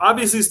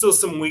obviously still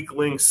some weak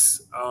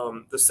links,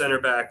 the center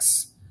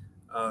backs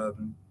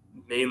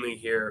mainly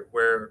here,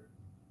 where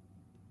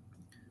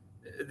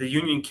the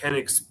Union can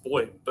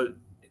exploit. But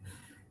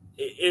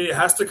it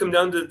has to come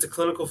down to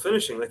clinical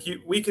finishing. Like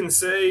we can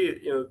say,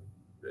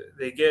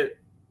 they get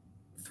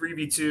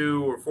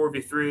 3v2 or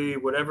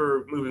 4v3,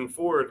 whatever, moving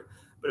forward.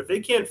 But if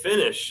they can't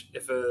finish,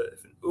 if an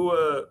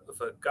Ua,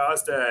 if a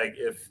Gazdag,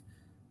 if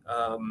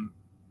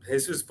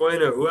Jesus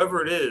Bueno,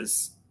 whoever it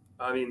is,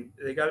 I mean,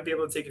 they got to be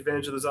able to take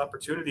advantage of those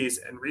opportunities.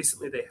 And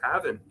recently they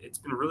haven't. It's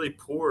been really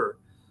poor.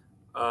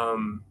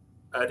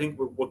 I think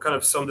what kind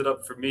of summed it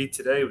up for me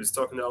today was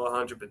talking to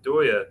Alejandro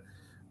Bedoya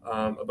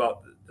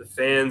about the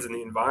fans and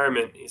the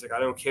environment. He's like, I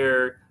don't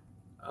care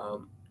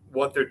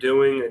what they're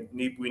doing.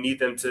 We need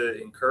them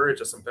to encourage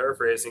us. I'm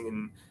paraphrasing.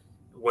 And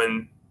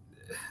when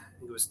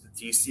it was the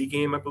DC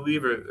game, I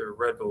believe, or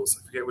Red Bulls,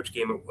 I forget which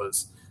game it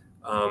was.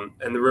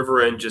 And the River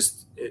End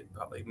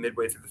probably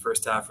midway through the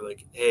first half were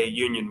like, hey,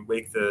 Union,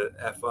 wake the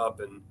F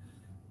up.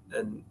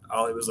 And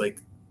Ollie was like,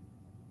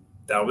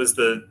 that was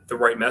the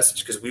right message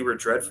because we were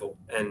dreadful.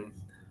 And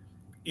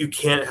you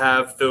can't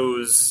have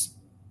those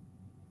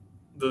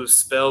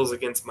spells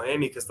against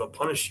Miami because they'll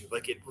punish you.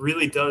 Like, it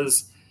really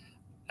does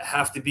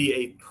have to be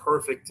a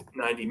perfect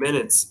 90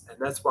 minutes. And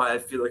that's why I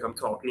feel like I'm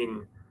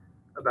talking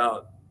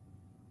about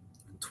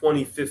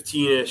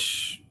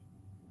 2015-ish,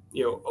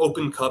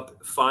 Open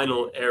Cup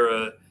final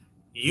era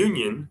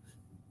Union.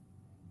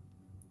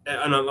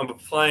 And I'm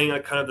applying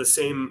kind of the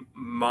same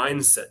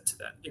mindset to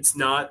that. It's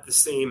not the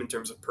same in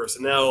terms of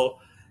personnel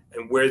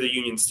and where the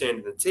Union stand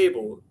in the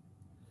table.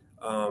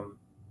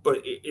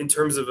 But in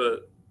terms of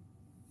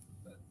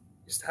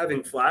just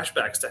having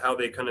flashbacks to how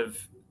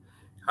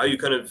you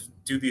kind of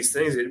do these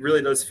things, it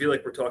really does feel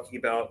like we're talking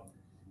about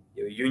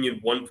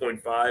Union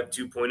 1.5,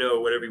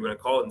 2.0, whatever you want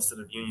to call it, instead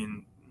of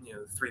Union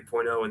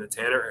 3.0 in the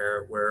Tanner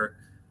era, where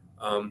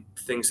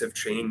things have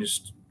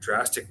changed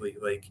drastically.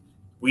 Like,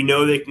 we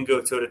know they can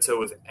go toe to toe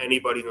with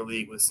anybody in the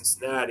league, with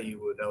Cincinnati,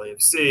 with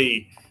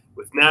LAFC,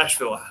 with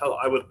Nashville. Hell,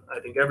 I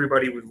think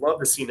everybody would love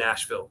to see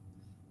Nashville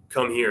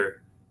come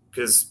here,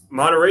 because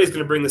Monterrey is going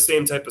to bring the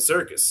same type of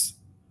circus.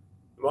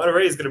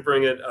 Monterrey is going to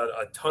bring a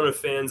ton of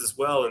fans as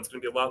well, and it's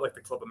going to be a lot like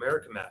the Club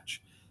America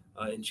match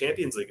in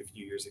Champions League a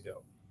few years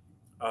ago.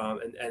 I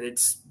think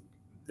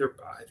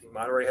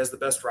Monterrey has the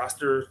best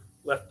roster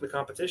left in the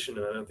competition,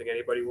 and I don't think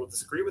anybody will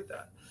disagree with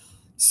that.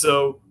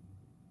 So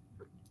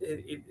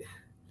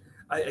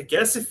I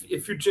guess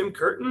if you're Jim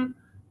Curtin,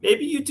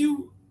 maybe you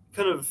do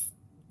kind of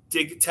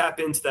tap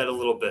into that a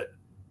little bit.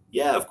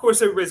 Yeah, of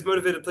course everybody's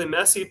motivated to play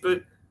Messi,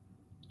 but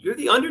you're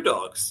the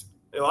underdogs.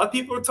 A lot of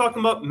people are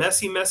talking about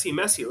Messi.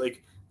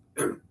 Like,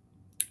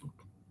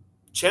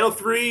 Channel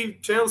 3,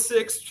 Channel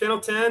 6, Channel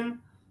 10,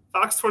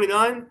 Fox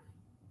 29,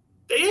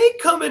 they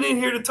ain't coming in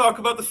here to talk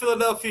about the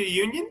Philadelphia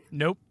Union.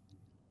 Nope.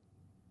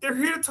 They're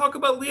here to talk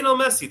about Lionel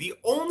Messi. The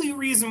only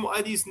reason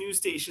why these news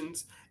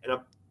stations and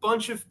a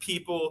bunch of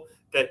people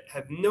that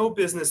have no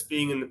business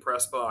being in the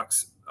press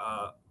box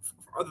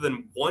other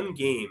than one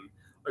game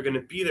are going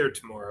to be there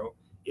tomorrow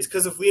is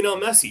because of Lionel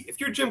Messi. If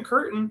you're Jim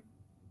Curtin,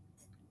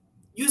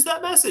 use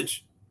that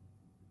message.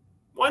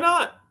 Why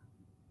not?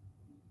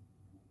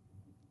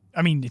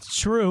 I mean, it's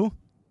true.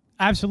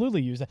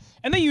 Absolutely use that.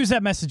 And they use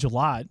that message a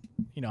lot,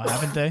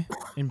 haven't they?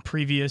 In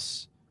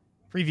previous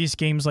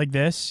games like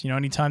this,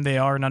 anytime they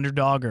are an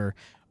underdog or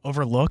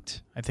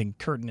overlooked, I think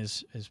Curtin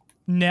has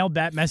nailed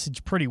that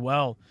message pretty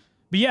well.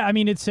 But yeah, I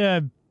mean, it's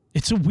a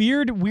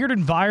weird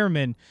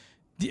environment.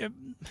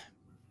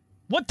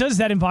 What does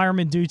that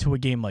environment do to a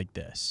game like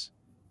this?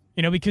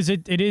 Because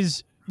it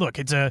is, look,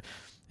 it's a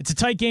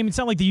tight game. It's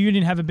not like the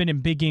Union haven't been in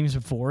big games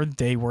before.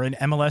 They were in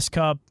MLS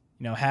Cup,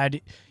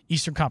 had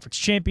Eastern Conference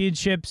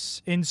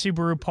Championships in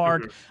Subaru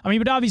Park. Mm-hmm. I mean,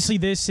 but obviously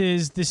this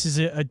is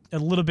a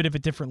little bit of a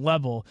different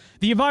level.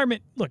 The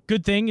environment, look,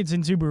 good thing it's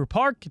in Subaru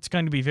Park. It's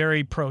going to be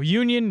very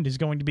pro-Union. There's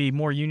going to be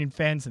more Union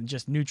fans than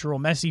just neutral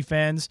Messi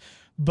fans.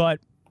 But,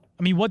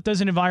 I mean, what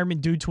does an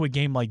environment do to a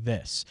game like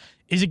this?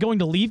 Is it going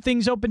to leave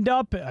things opened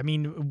up? I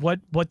mean, what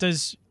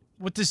does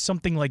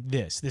something like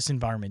this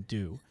environment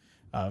do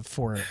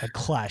for a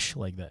clash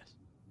like this?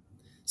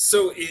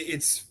 So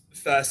it's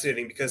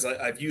fascinating because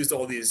I've used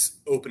all these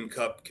Open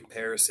Cup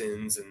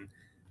comparisons,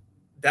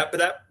 but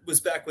that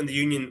was back when the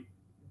Union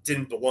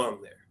didn't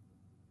belong there.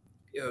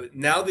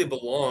 Now they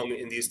belong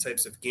in these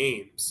types of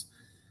games,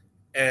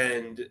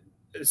 and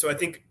so I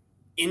think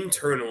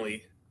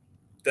internally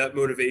that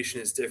motivation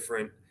is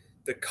different.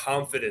 The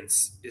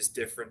confidence is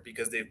different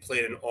because they've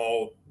played in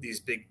all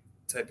these big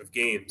type of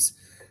games.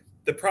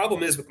 The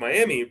problem is with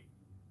Miami,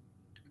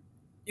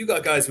 you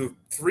got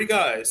three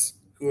guys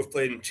who have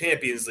played in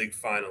Champions League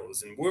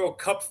finals and World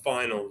Cup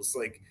finals.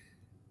 Like,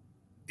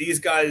 these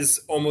guys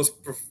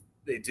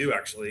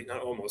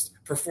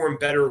perform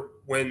better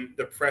when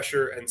the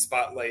pressure and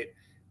spotlight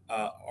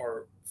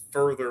are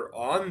further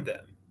on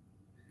them.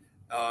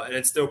 And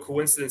it's no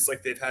coincidence,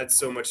 like, they've had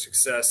so much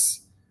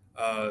success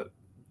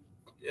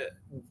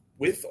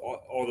with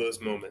all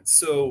those moments.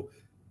 So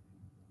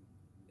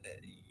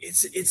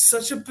it's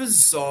such a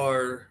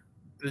bizarre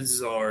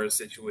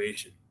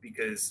situation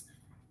because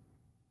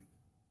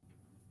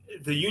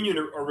the Union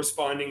are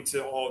responding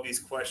to all of these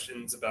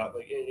questions about,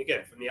 like,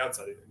 again, from the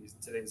outside.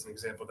 Today is an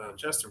example down in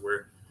Chester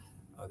where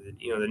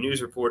The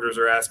news reporters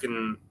are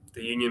asking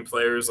the Union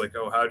players, like,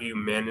 oh, how do you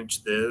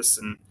manage this?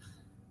 And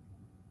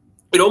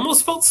it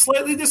almost felt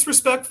slightly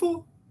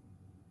disrespectful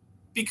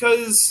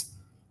because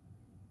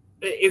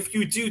if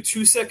you do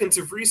 2 seconds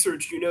of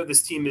research,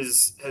 this team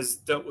has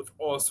dealt with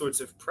all sorts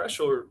of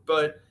pressure,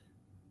 but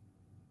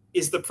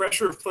is the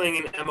pressure of playing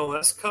an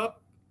MLS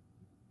Cup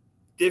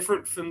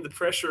different from the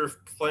pressure of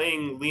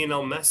playing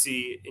Lionel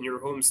Messi in your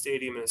home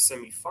stadium in a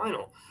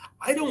semifinal?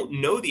 I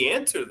don't know the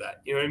answer to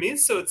that. You know what I mean?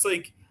 So it's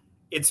like,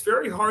 it's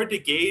very hard to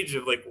gauge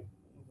of like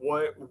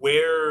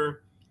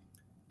where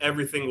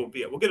everything will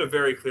be at. We'll get a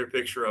very clear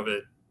picture of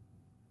it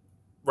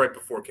right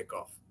before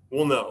kickoff.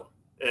 We'll know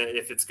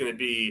if it's going to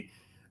be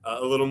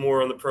a little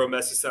more on the pro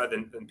Messi side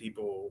than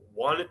people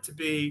want it to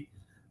be.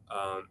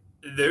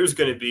 There's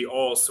going to be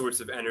all sorts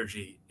of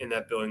energy in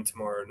that building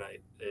tomorrow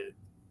night.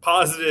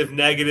 Positive,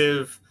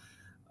 negative,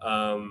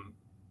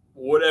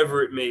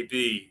 whatever it may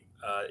be.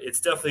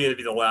 It's definitely going to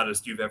be the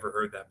loudest you've ever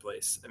heard that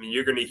place. I mean,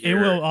 you're going to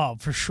hear... It will,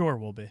 for sure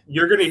will be.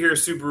 You're going to hear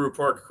Subaru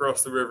Park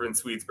across the river in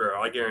Swedesboro.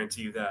 I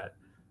guarantee you that.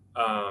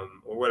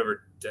 Or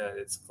whatever.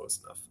 It's close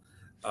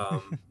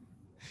enough.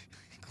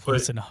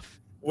 Close enough.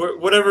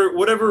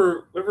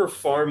 Whatever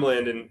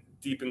farmland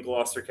deep in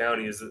Gloucester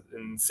County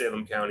in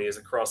Salem County is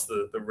across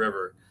the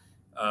river,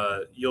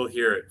 you'll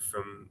hear it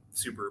from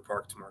Subaru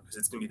Park tomorrow because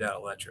it's going to be that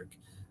electric.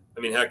 I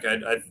mean, heck,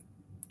 I've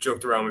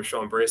joked around with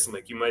Sean Brayson,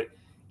 like, you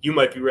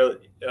might be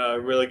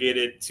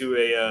relegated to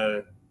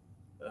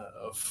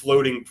a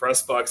floating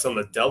press box on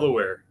the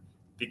Delaware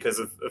because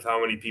of how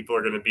many people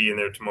are going to be in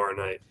there tomorrow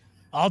night.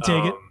 I'll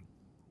take it.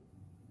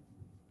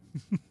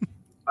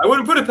 I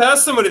wouldn't put it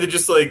past somebody to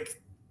just like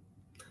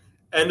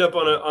end up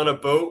on a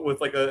boat with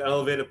like an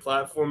elevated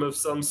platform of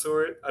some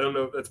sort. I don't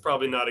know. That's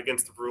probably not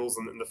against the rules,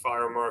 and the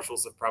fire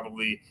marshals have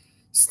probably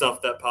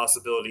snuffed that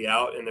possibility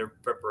out in their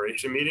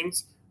preparation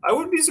meetings. I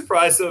wouldn't be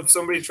surprised if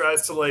somebody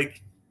tries to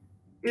like,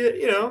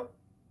 say,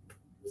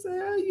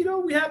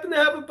 we happen to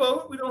have a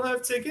boat. We don't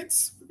have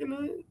tickets. We're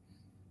going to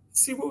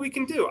see what we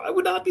can do. I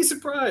would not be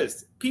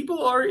surprised.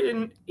 People are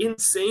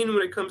insane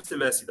when it comes to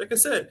Messi. Like I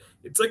said,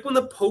 it's like when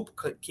the Pope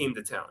came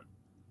to town.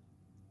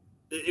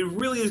 It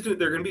really is. They're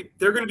going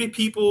to be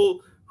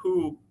people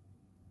who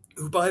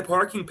buy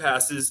parking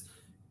passes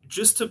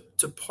just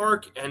to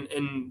park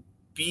and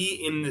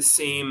be in the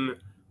same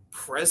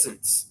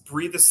presence,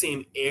 breathe the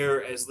same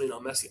air as Lionel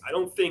Messi. I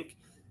don't think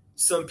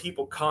some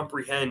people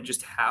comprehend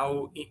just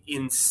how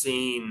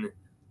insane.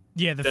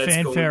 Yeah, the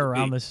fanfare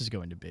around this is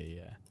going to be.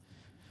 Yeah,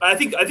 I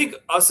think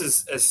us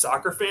as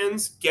soccer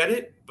fans get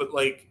it, but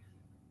like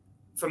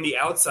from the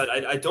outside,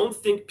 I don't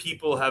think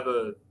people have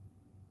a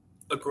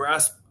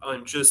grasp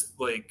on just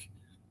like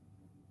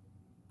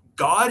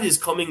God is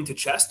coming to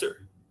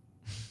Chester.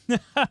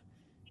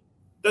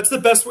 That's the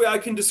best way I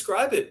can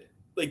describe it.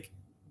 Like,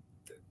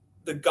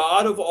 the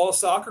God of all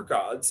soccer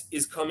gods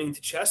is coming to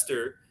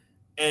Chester,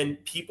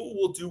 and people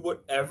will do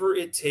whatever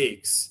it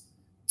takes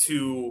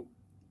to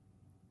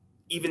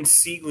even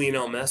see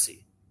Lionel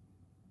Messi.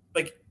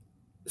 Like,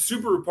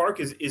 Subaru Park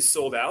is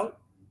sold out.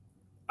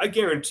 I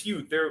guarantee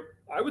you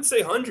I would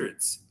say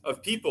hundreds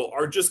of people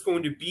are just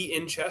going to be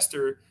in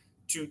Chester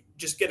to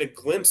just get a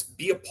glimpse,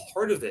 be a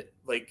part of it.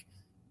 Like,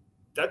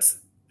 it's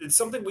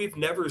something we've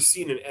never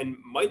seen and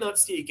might not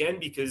see again,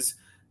 because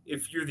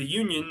if you're the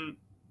Union,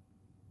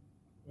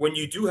 when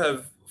you do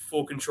have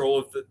full control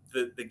of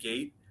the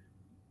gate,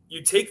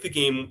 you take the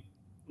game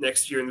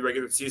next year in the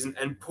regular season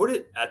and put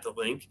it at the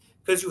link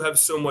because you have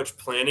so much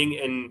planning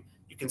and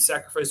you can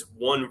sacrifice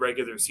one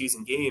regular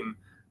season game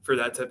for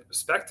that type of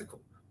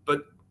spectacle.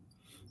 But,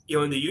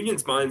 in the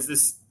Union's minds,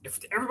 if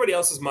everybody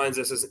else's minds,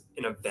 this is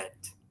an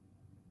event.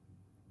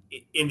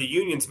 In the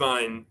Union's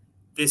mind,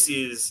 this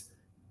is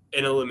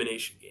an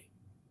elimination game.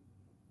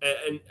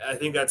 And I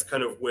think that's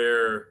kind of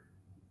where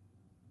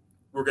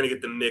we're going to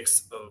get the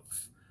mix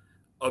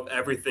of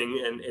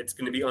everything, and it's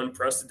going to be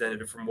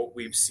unprecedented from what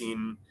we've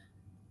seen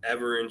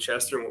ever in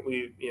Chester and what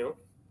we,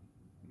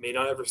 may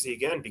not ever see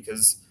again,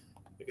 because,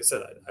 like I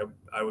said,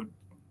 I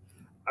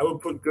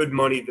would put good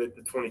money that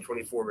the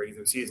 2024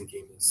 regular season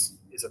game is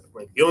at the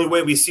point. The only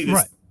way we see this,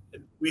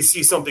 right, we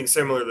see something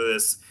similar to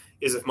this,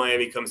 is if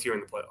Miami comes here in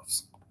the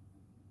playoffs.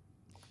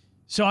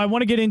 So I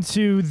want to get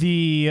into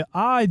the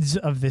odds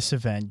of this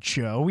event,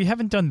 Joe. We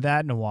haven't done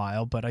that in a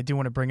while, but I do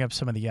want to bring up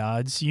some of the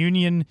odds.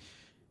 Union,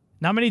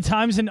 not many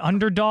times an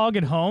underdog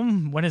at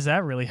home. When has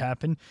that really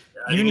happened?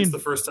 Yeah, I think it's the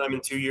first time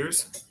in 2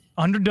 years.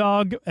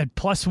 Underdog at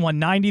plus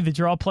 190, the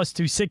draw plus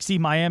 260,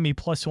 Miami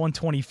plus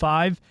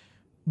 125.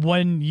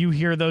 When you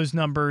hear those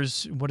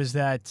numbers, what is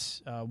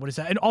that?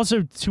 And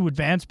also to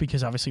advance,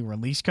 because obviously we're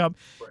in Leagues Cup.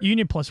 Right.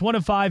 Union plus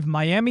 105,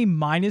 Miami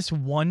minus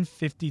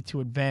 150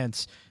 to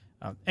advance.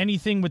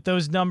 Anything with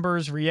those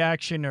numbers,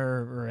 reaction,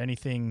 or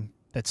anything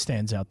that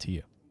stands out to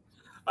you?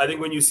 I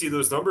think when you see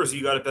those numbers,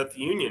 you got to bet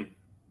the Union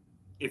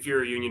if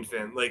you're a Union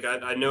fan. Like,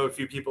 I know a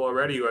few people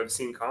already who I've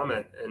seen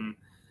comment and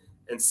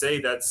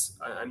say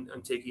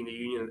I'm taking the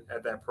Union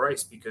at that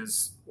price,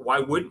 because why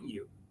wouldn't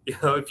you?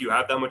 If you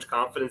have that much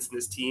confidence in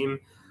this team,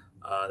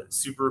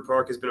 Subaru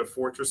Park has been a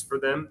fortress for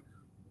them.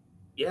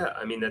 yeah,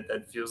 I mean,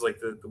 that feels like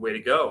the way to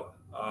go.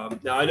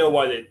 Now, I know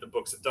why the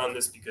books have done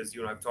this, because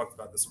you and I have talked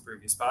about this in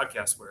previous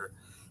podcasts, where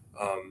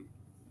um,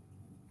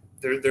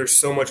 there's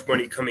so much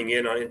money coming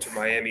in on Inter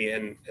Miami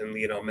and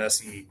Lionel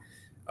Messi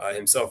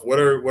himself. What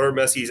are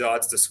Messi's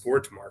odds to score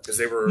tomorrow? Because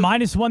they were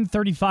minus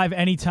 135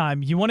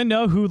 anytime. You want to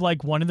know who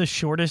like one of the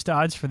shortest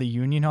odds for the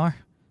Union are?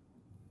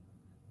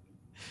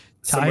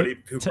 Somebody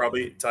who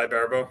probably Ty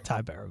Barabo.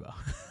 Ty Barabo.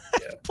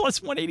 Yeah.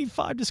 Plus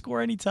 185 to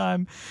score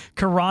anytime.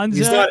 Carranza.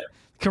 He's not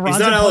plus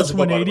eligible,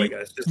 180. by the way,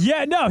 guys.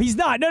 Yeah, no, he's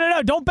not.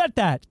 No. Don't bet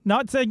that.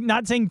 Not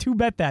saying to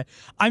bet that.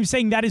 I'm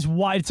saying that is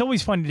why it's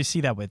always funny to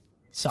see that with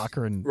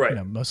soccer and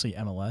mostly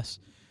MLS.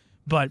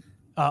 But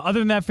other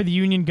than that, for the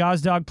Union,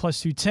 Gazdag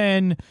plus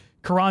 210,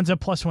 Carranza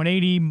plus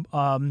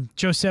 180,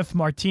 Joseph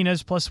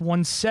Martinez plus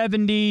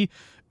 170,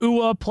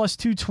 Ua plus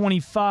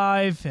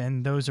 225,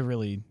 and those are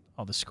really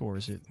all the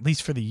scores, at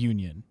least for the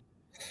Union,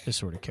 to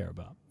sort of care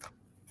about.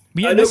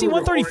 But yeah, Messi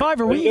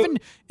 135.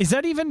 Is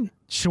that even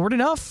short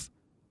enough?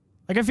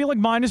 Like, I feel like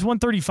minus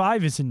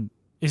 135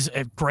 is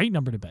a great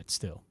number to bet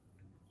still.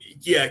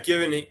 Yeah,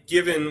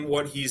 given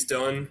what he's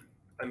done,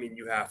 I mean,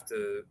 you have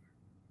to.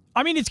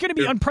 I mean, it's going to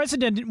be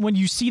unprecedented when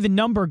you see the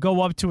number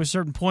go up to a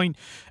certain point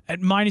at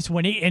minus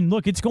 180. And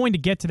look, it's going to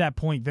get to that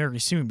point very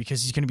soon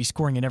because he's going to be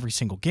scoring in every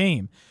single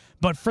game.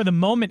 But for the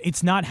moment,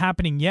 it's not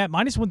happening yet.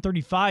 Minus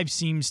 135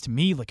 seems to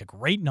me like a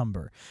great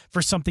number for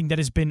something that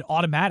has been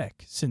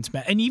automatic since,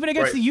 and even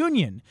against the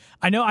Union.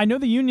 I know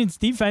the Union's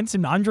defense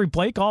and Andre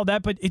Blake, all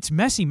that, but it's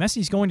Messi.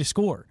 Messi's going to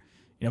score.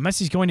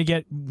 Messi's going to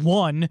get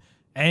one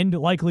and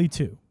likely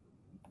two.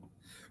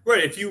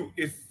 Right.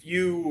 If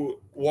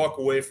you walk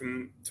away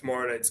from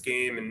tomorrow night's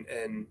game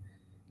and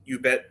you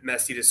bet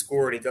Messi to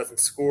score and he doesn't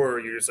score,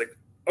 you're just like,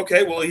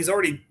 okay, well, he's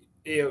already,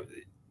 the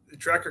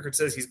track record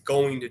says he's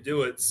going to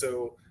do it,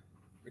 so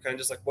you're kind of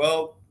just like,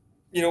 well,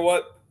 you know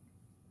what?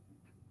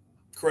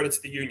 Credit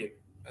to the Union.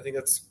 I think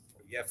that's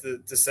what you have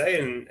to say,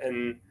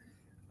 and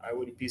I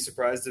wouldn't be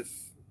surprised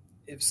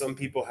if some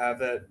people have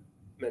that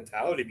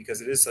mentality,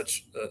 because it is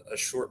such a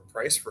short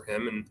price for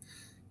him, and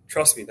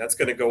trust me, that's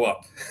going to go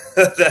up.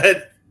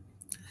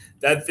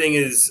 That thing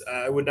is,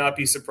 I would not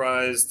be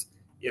surprised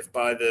if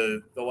by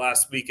the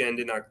last weekend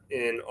in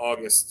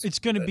August, it's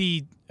going to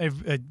be a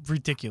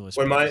ridiculous.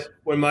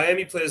 When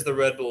Miami plays the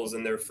Red Bulls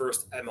in their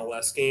first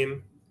MLS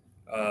game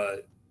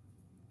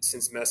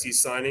since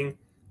Messi's signing,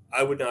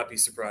 I would not be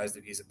surprised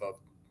if he's above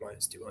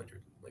minus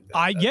 200. Like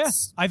that.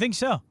 I think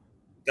so.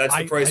 That's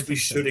the price we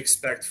should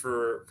expect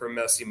for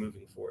Messi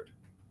moving forward.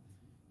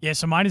 Yeah,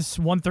 so minus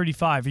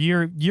 135.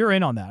 You're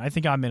in on that. I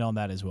think I'm in on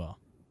that as well.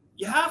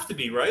 You have to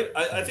be, right?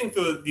 I think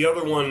the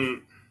other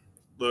one,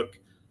 look,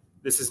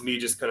 this is me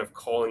just kind of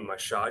calling my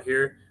shot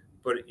here,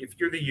 but if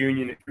you're the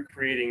Union, if you're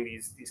creating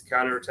these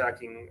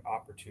counterattacking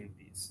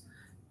opportunities,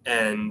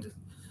 and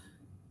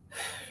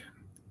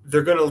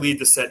they're going to lead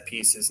the set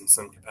pieces in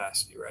some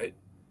capacity, right?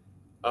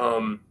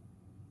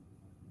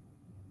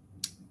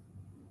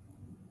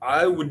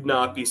 I would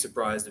not be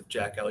surprised if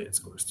Jack Elliott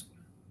scores.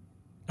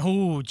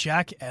 Oh,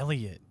 Jack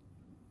Elliott.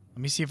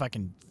 Let me see if I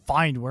can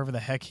find wherever the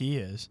heck he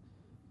is.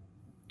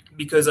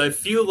 Because I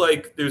feel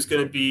like there's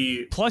going to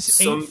be plus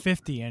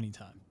 850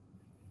 anytime.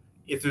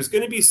 If there's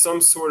going to be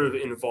some sort of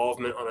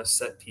involvement on a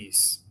set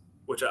piece,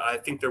 which I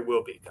think there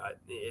will be,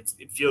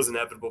 it feels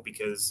inevitable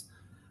because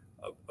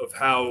of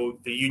how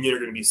the Union are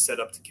going to be set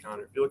up to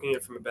counter. If you're looking at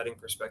it from a betting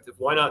perspective,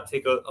 why not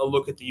take a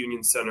look at the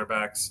Union center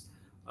backs?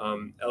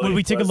 Would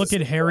we take a look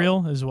at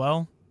Harriel as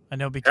well? I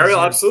know because Harriel,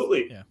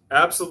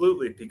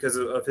 absolutely, because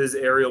of his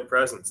aerial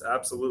presence,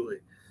 absolutely.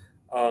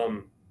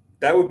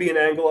 That would be an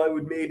angle I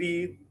would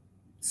maybe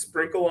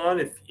sprinkle on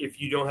if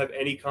you don't have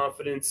any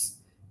confidence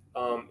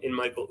in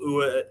Michael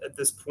Ua at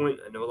this point.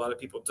 I know a lot of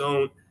people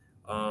don't.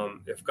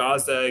 If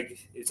Gazdag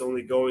is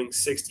only going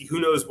 60, who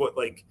knows what,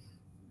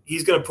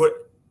 he's going to put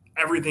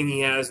everything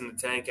he has in the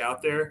tank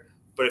out there.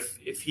 But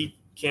if he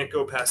can't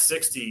go past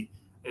 60,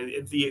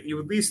 you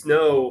at least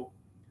know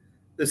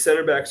the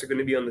center backs are going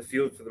to be on the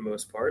field for the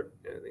most part.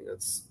 And I think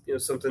that's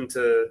something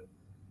to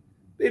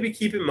maybe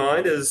keep in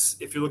mind as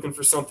if you're looking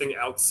for something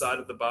outside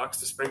of the box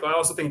to sprinkle. I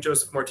also think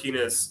Joseph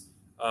Martinez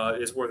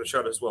is worth a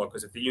shot as well,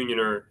 because if the Union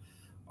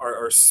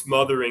are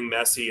smothering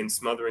Messi and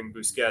smothering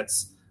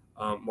Busquets,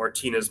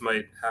 Martinez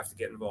might have to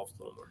get involved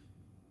a little more.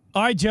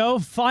 All right, Joe,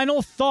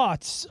 final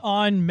thoughts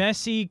on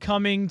Messi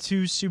coming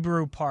to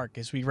Subaru Park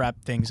as we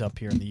wrap things up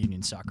here in the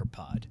Union Soccer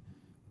Pod.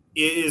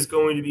 It is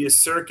going to be a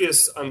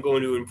circus. I'm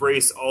going to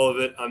embrace all of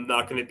it. I'm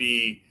not going to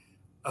be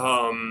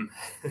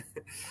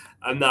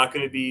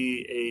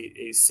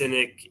a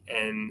cynic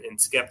and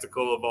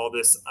skeptical of all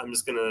this. I'm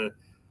just going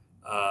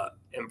to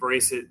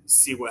embrace it,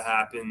 see what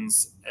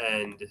happens,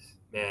 and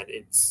man,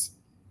 it's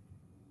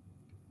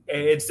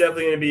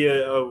definitely going to be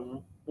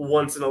a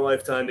once in a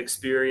lifetime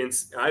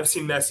experience. I've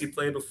seen Messi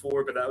play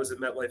before, but that was at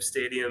MetLife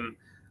Stadium,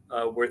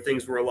 where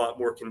things were a lot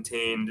more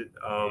contained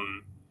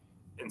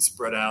and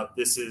spread out.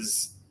 This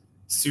is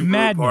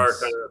Subaru Park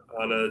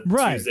on a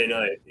Tuesday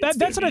night.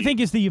 That's what I think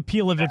is the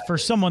appeal of it for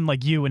someone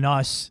like you and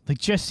us. Like,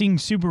 just seeing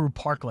Subaru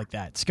Park like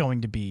that, it's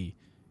going to be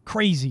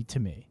crazy to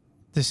me.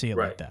 to see it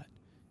like Right. that.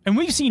 And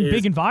we've seen It big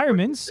is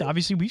environments. important.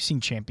 Obviously, we've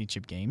seen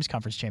championship games,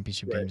 conference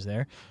championship Right. games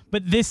there.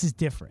 But this is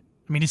different.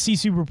 I mean, to see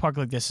Super Park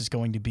like this is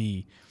going to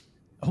be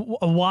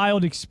a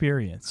wild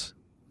experience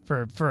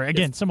for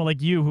again, someone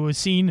like you who has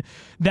seen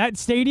that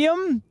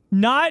stadium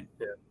not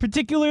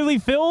particularly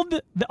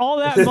filled all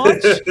that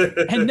much,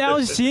 and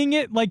now seeing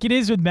it like it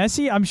is with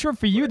Messi. I'm sure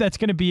for you that's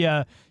going to be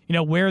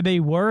where they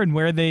were and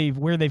where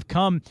they've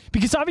come,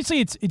 because obviously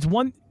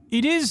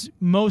it is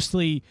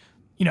mostly,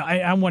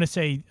 I want to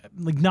say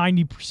like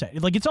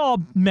 90%. Like, it's all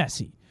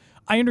Messi.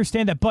 I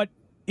understand that, but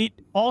it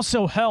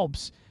also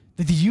helps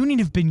that the Union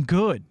have been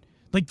good.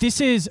 Like,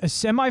 this is a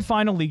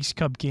semifinal Leagues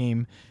Cup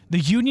game. The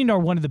Union are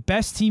one of the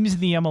best teams in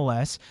the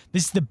MLS.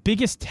 This is the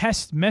biggest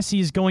test Messi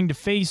is going to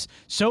face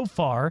so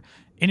far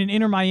in an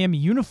Inter Miami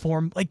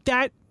uniform. Like,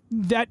 that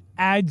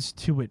adds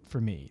to it for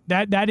me.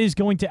 That is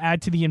going to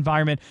add to the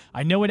environment.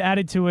 I know it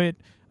added to it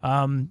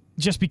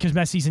just because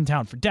Messi's in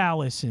town for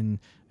Dallas and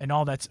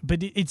all that.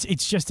 But it's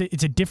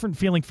a different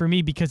feeling for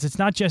me, because it's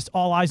not just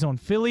all eyes on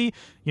Philly,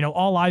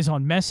 all eyes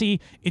on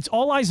Messi. It's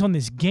all eyes on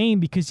this game,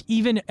 because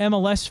even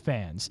MLS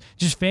fans,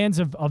 just fans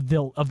of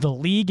the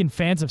league and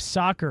fans of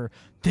soccer,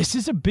 this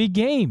is a big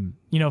game,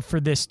 for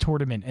this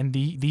tournament and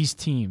these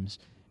teams.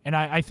 And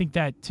I think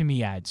that, to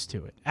me, adds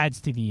to it,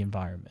 adds to the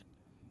environment.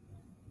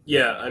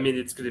 Yeah, I mean,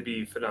 it's going to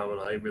be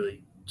phenomenal. I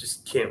really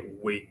just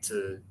can't wait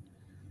to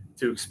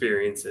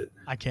experience it.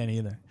 I can't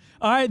either.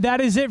 All right, that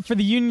is it for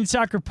the Union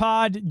Soccer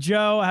Pod.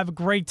 Joe, have a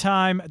great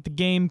time at the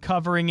game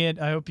covering it.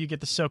 I hope you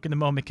get the soak in the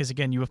moment, because,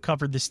 again, you have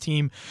covered this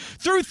team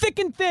through thick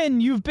and thin.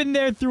 You've been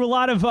there through a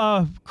lot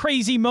of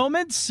crazy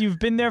moments. You've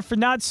been there for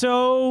not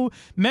so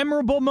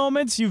memorable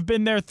moments. You've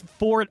been there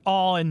for it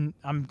all, and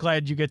I'm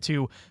glad you get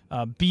to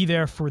be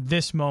there for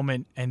this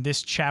moment and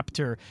this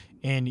chapter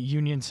in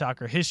Union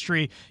Soccer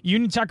history.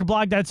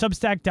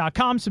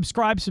 UnionSoccerBlog.substack.com.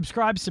 Subscribe to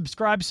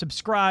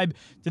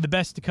the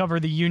best to cover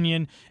the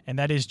Union, and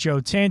that is Joe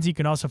Tanzi. You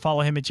can also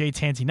follow him at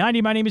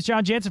JTanzi90. My name is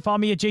John Jansen. Follow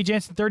me at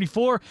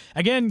JJansen34.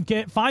 Again,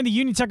 find the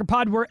Union Soccer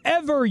Pod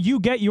wherever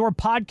you get your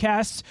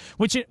podcasts,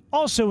 which it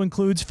also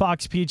includes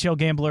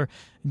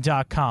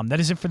FoxPHLGambler.com. That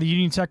is it for the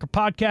Union Soccer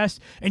Podcast.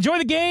 Enjoy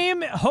the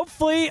game.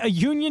 Hopefully a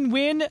Union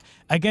win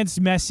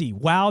against Messi.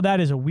 Wow, that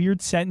is a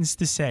weird sentence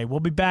to say. We'll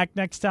be back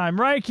next time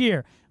right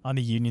here on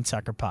the Union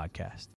Soccer Podcast.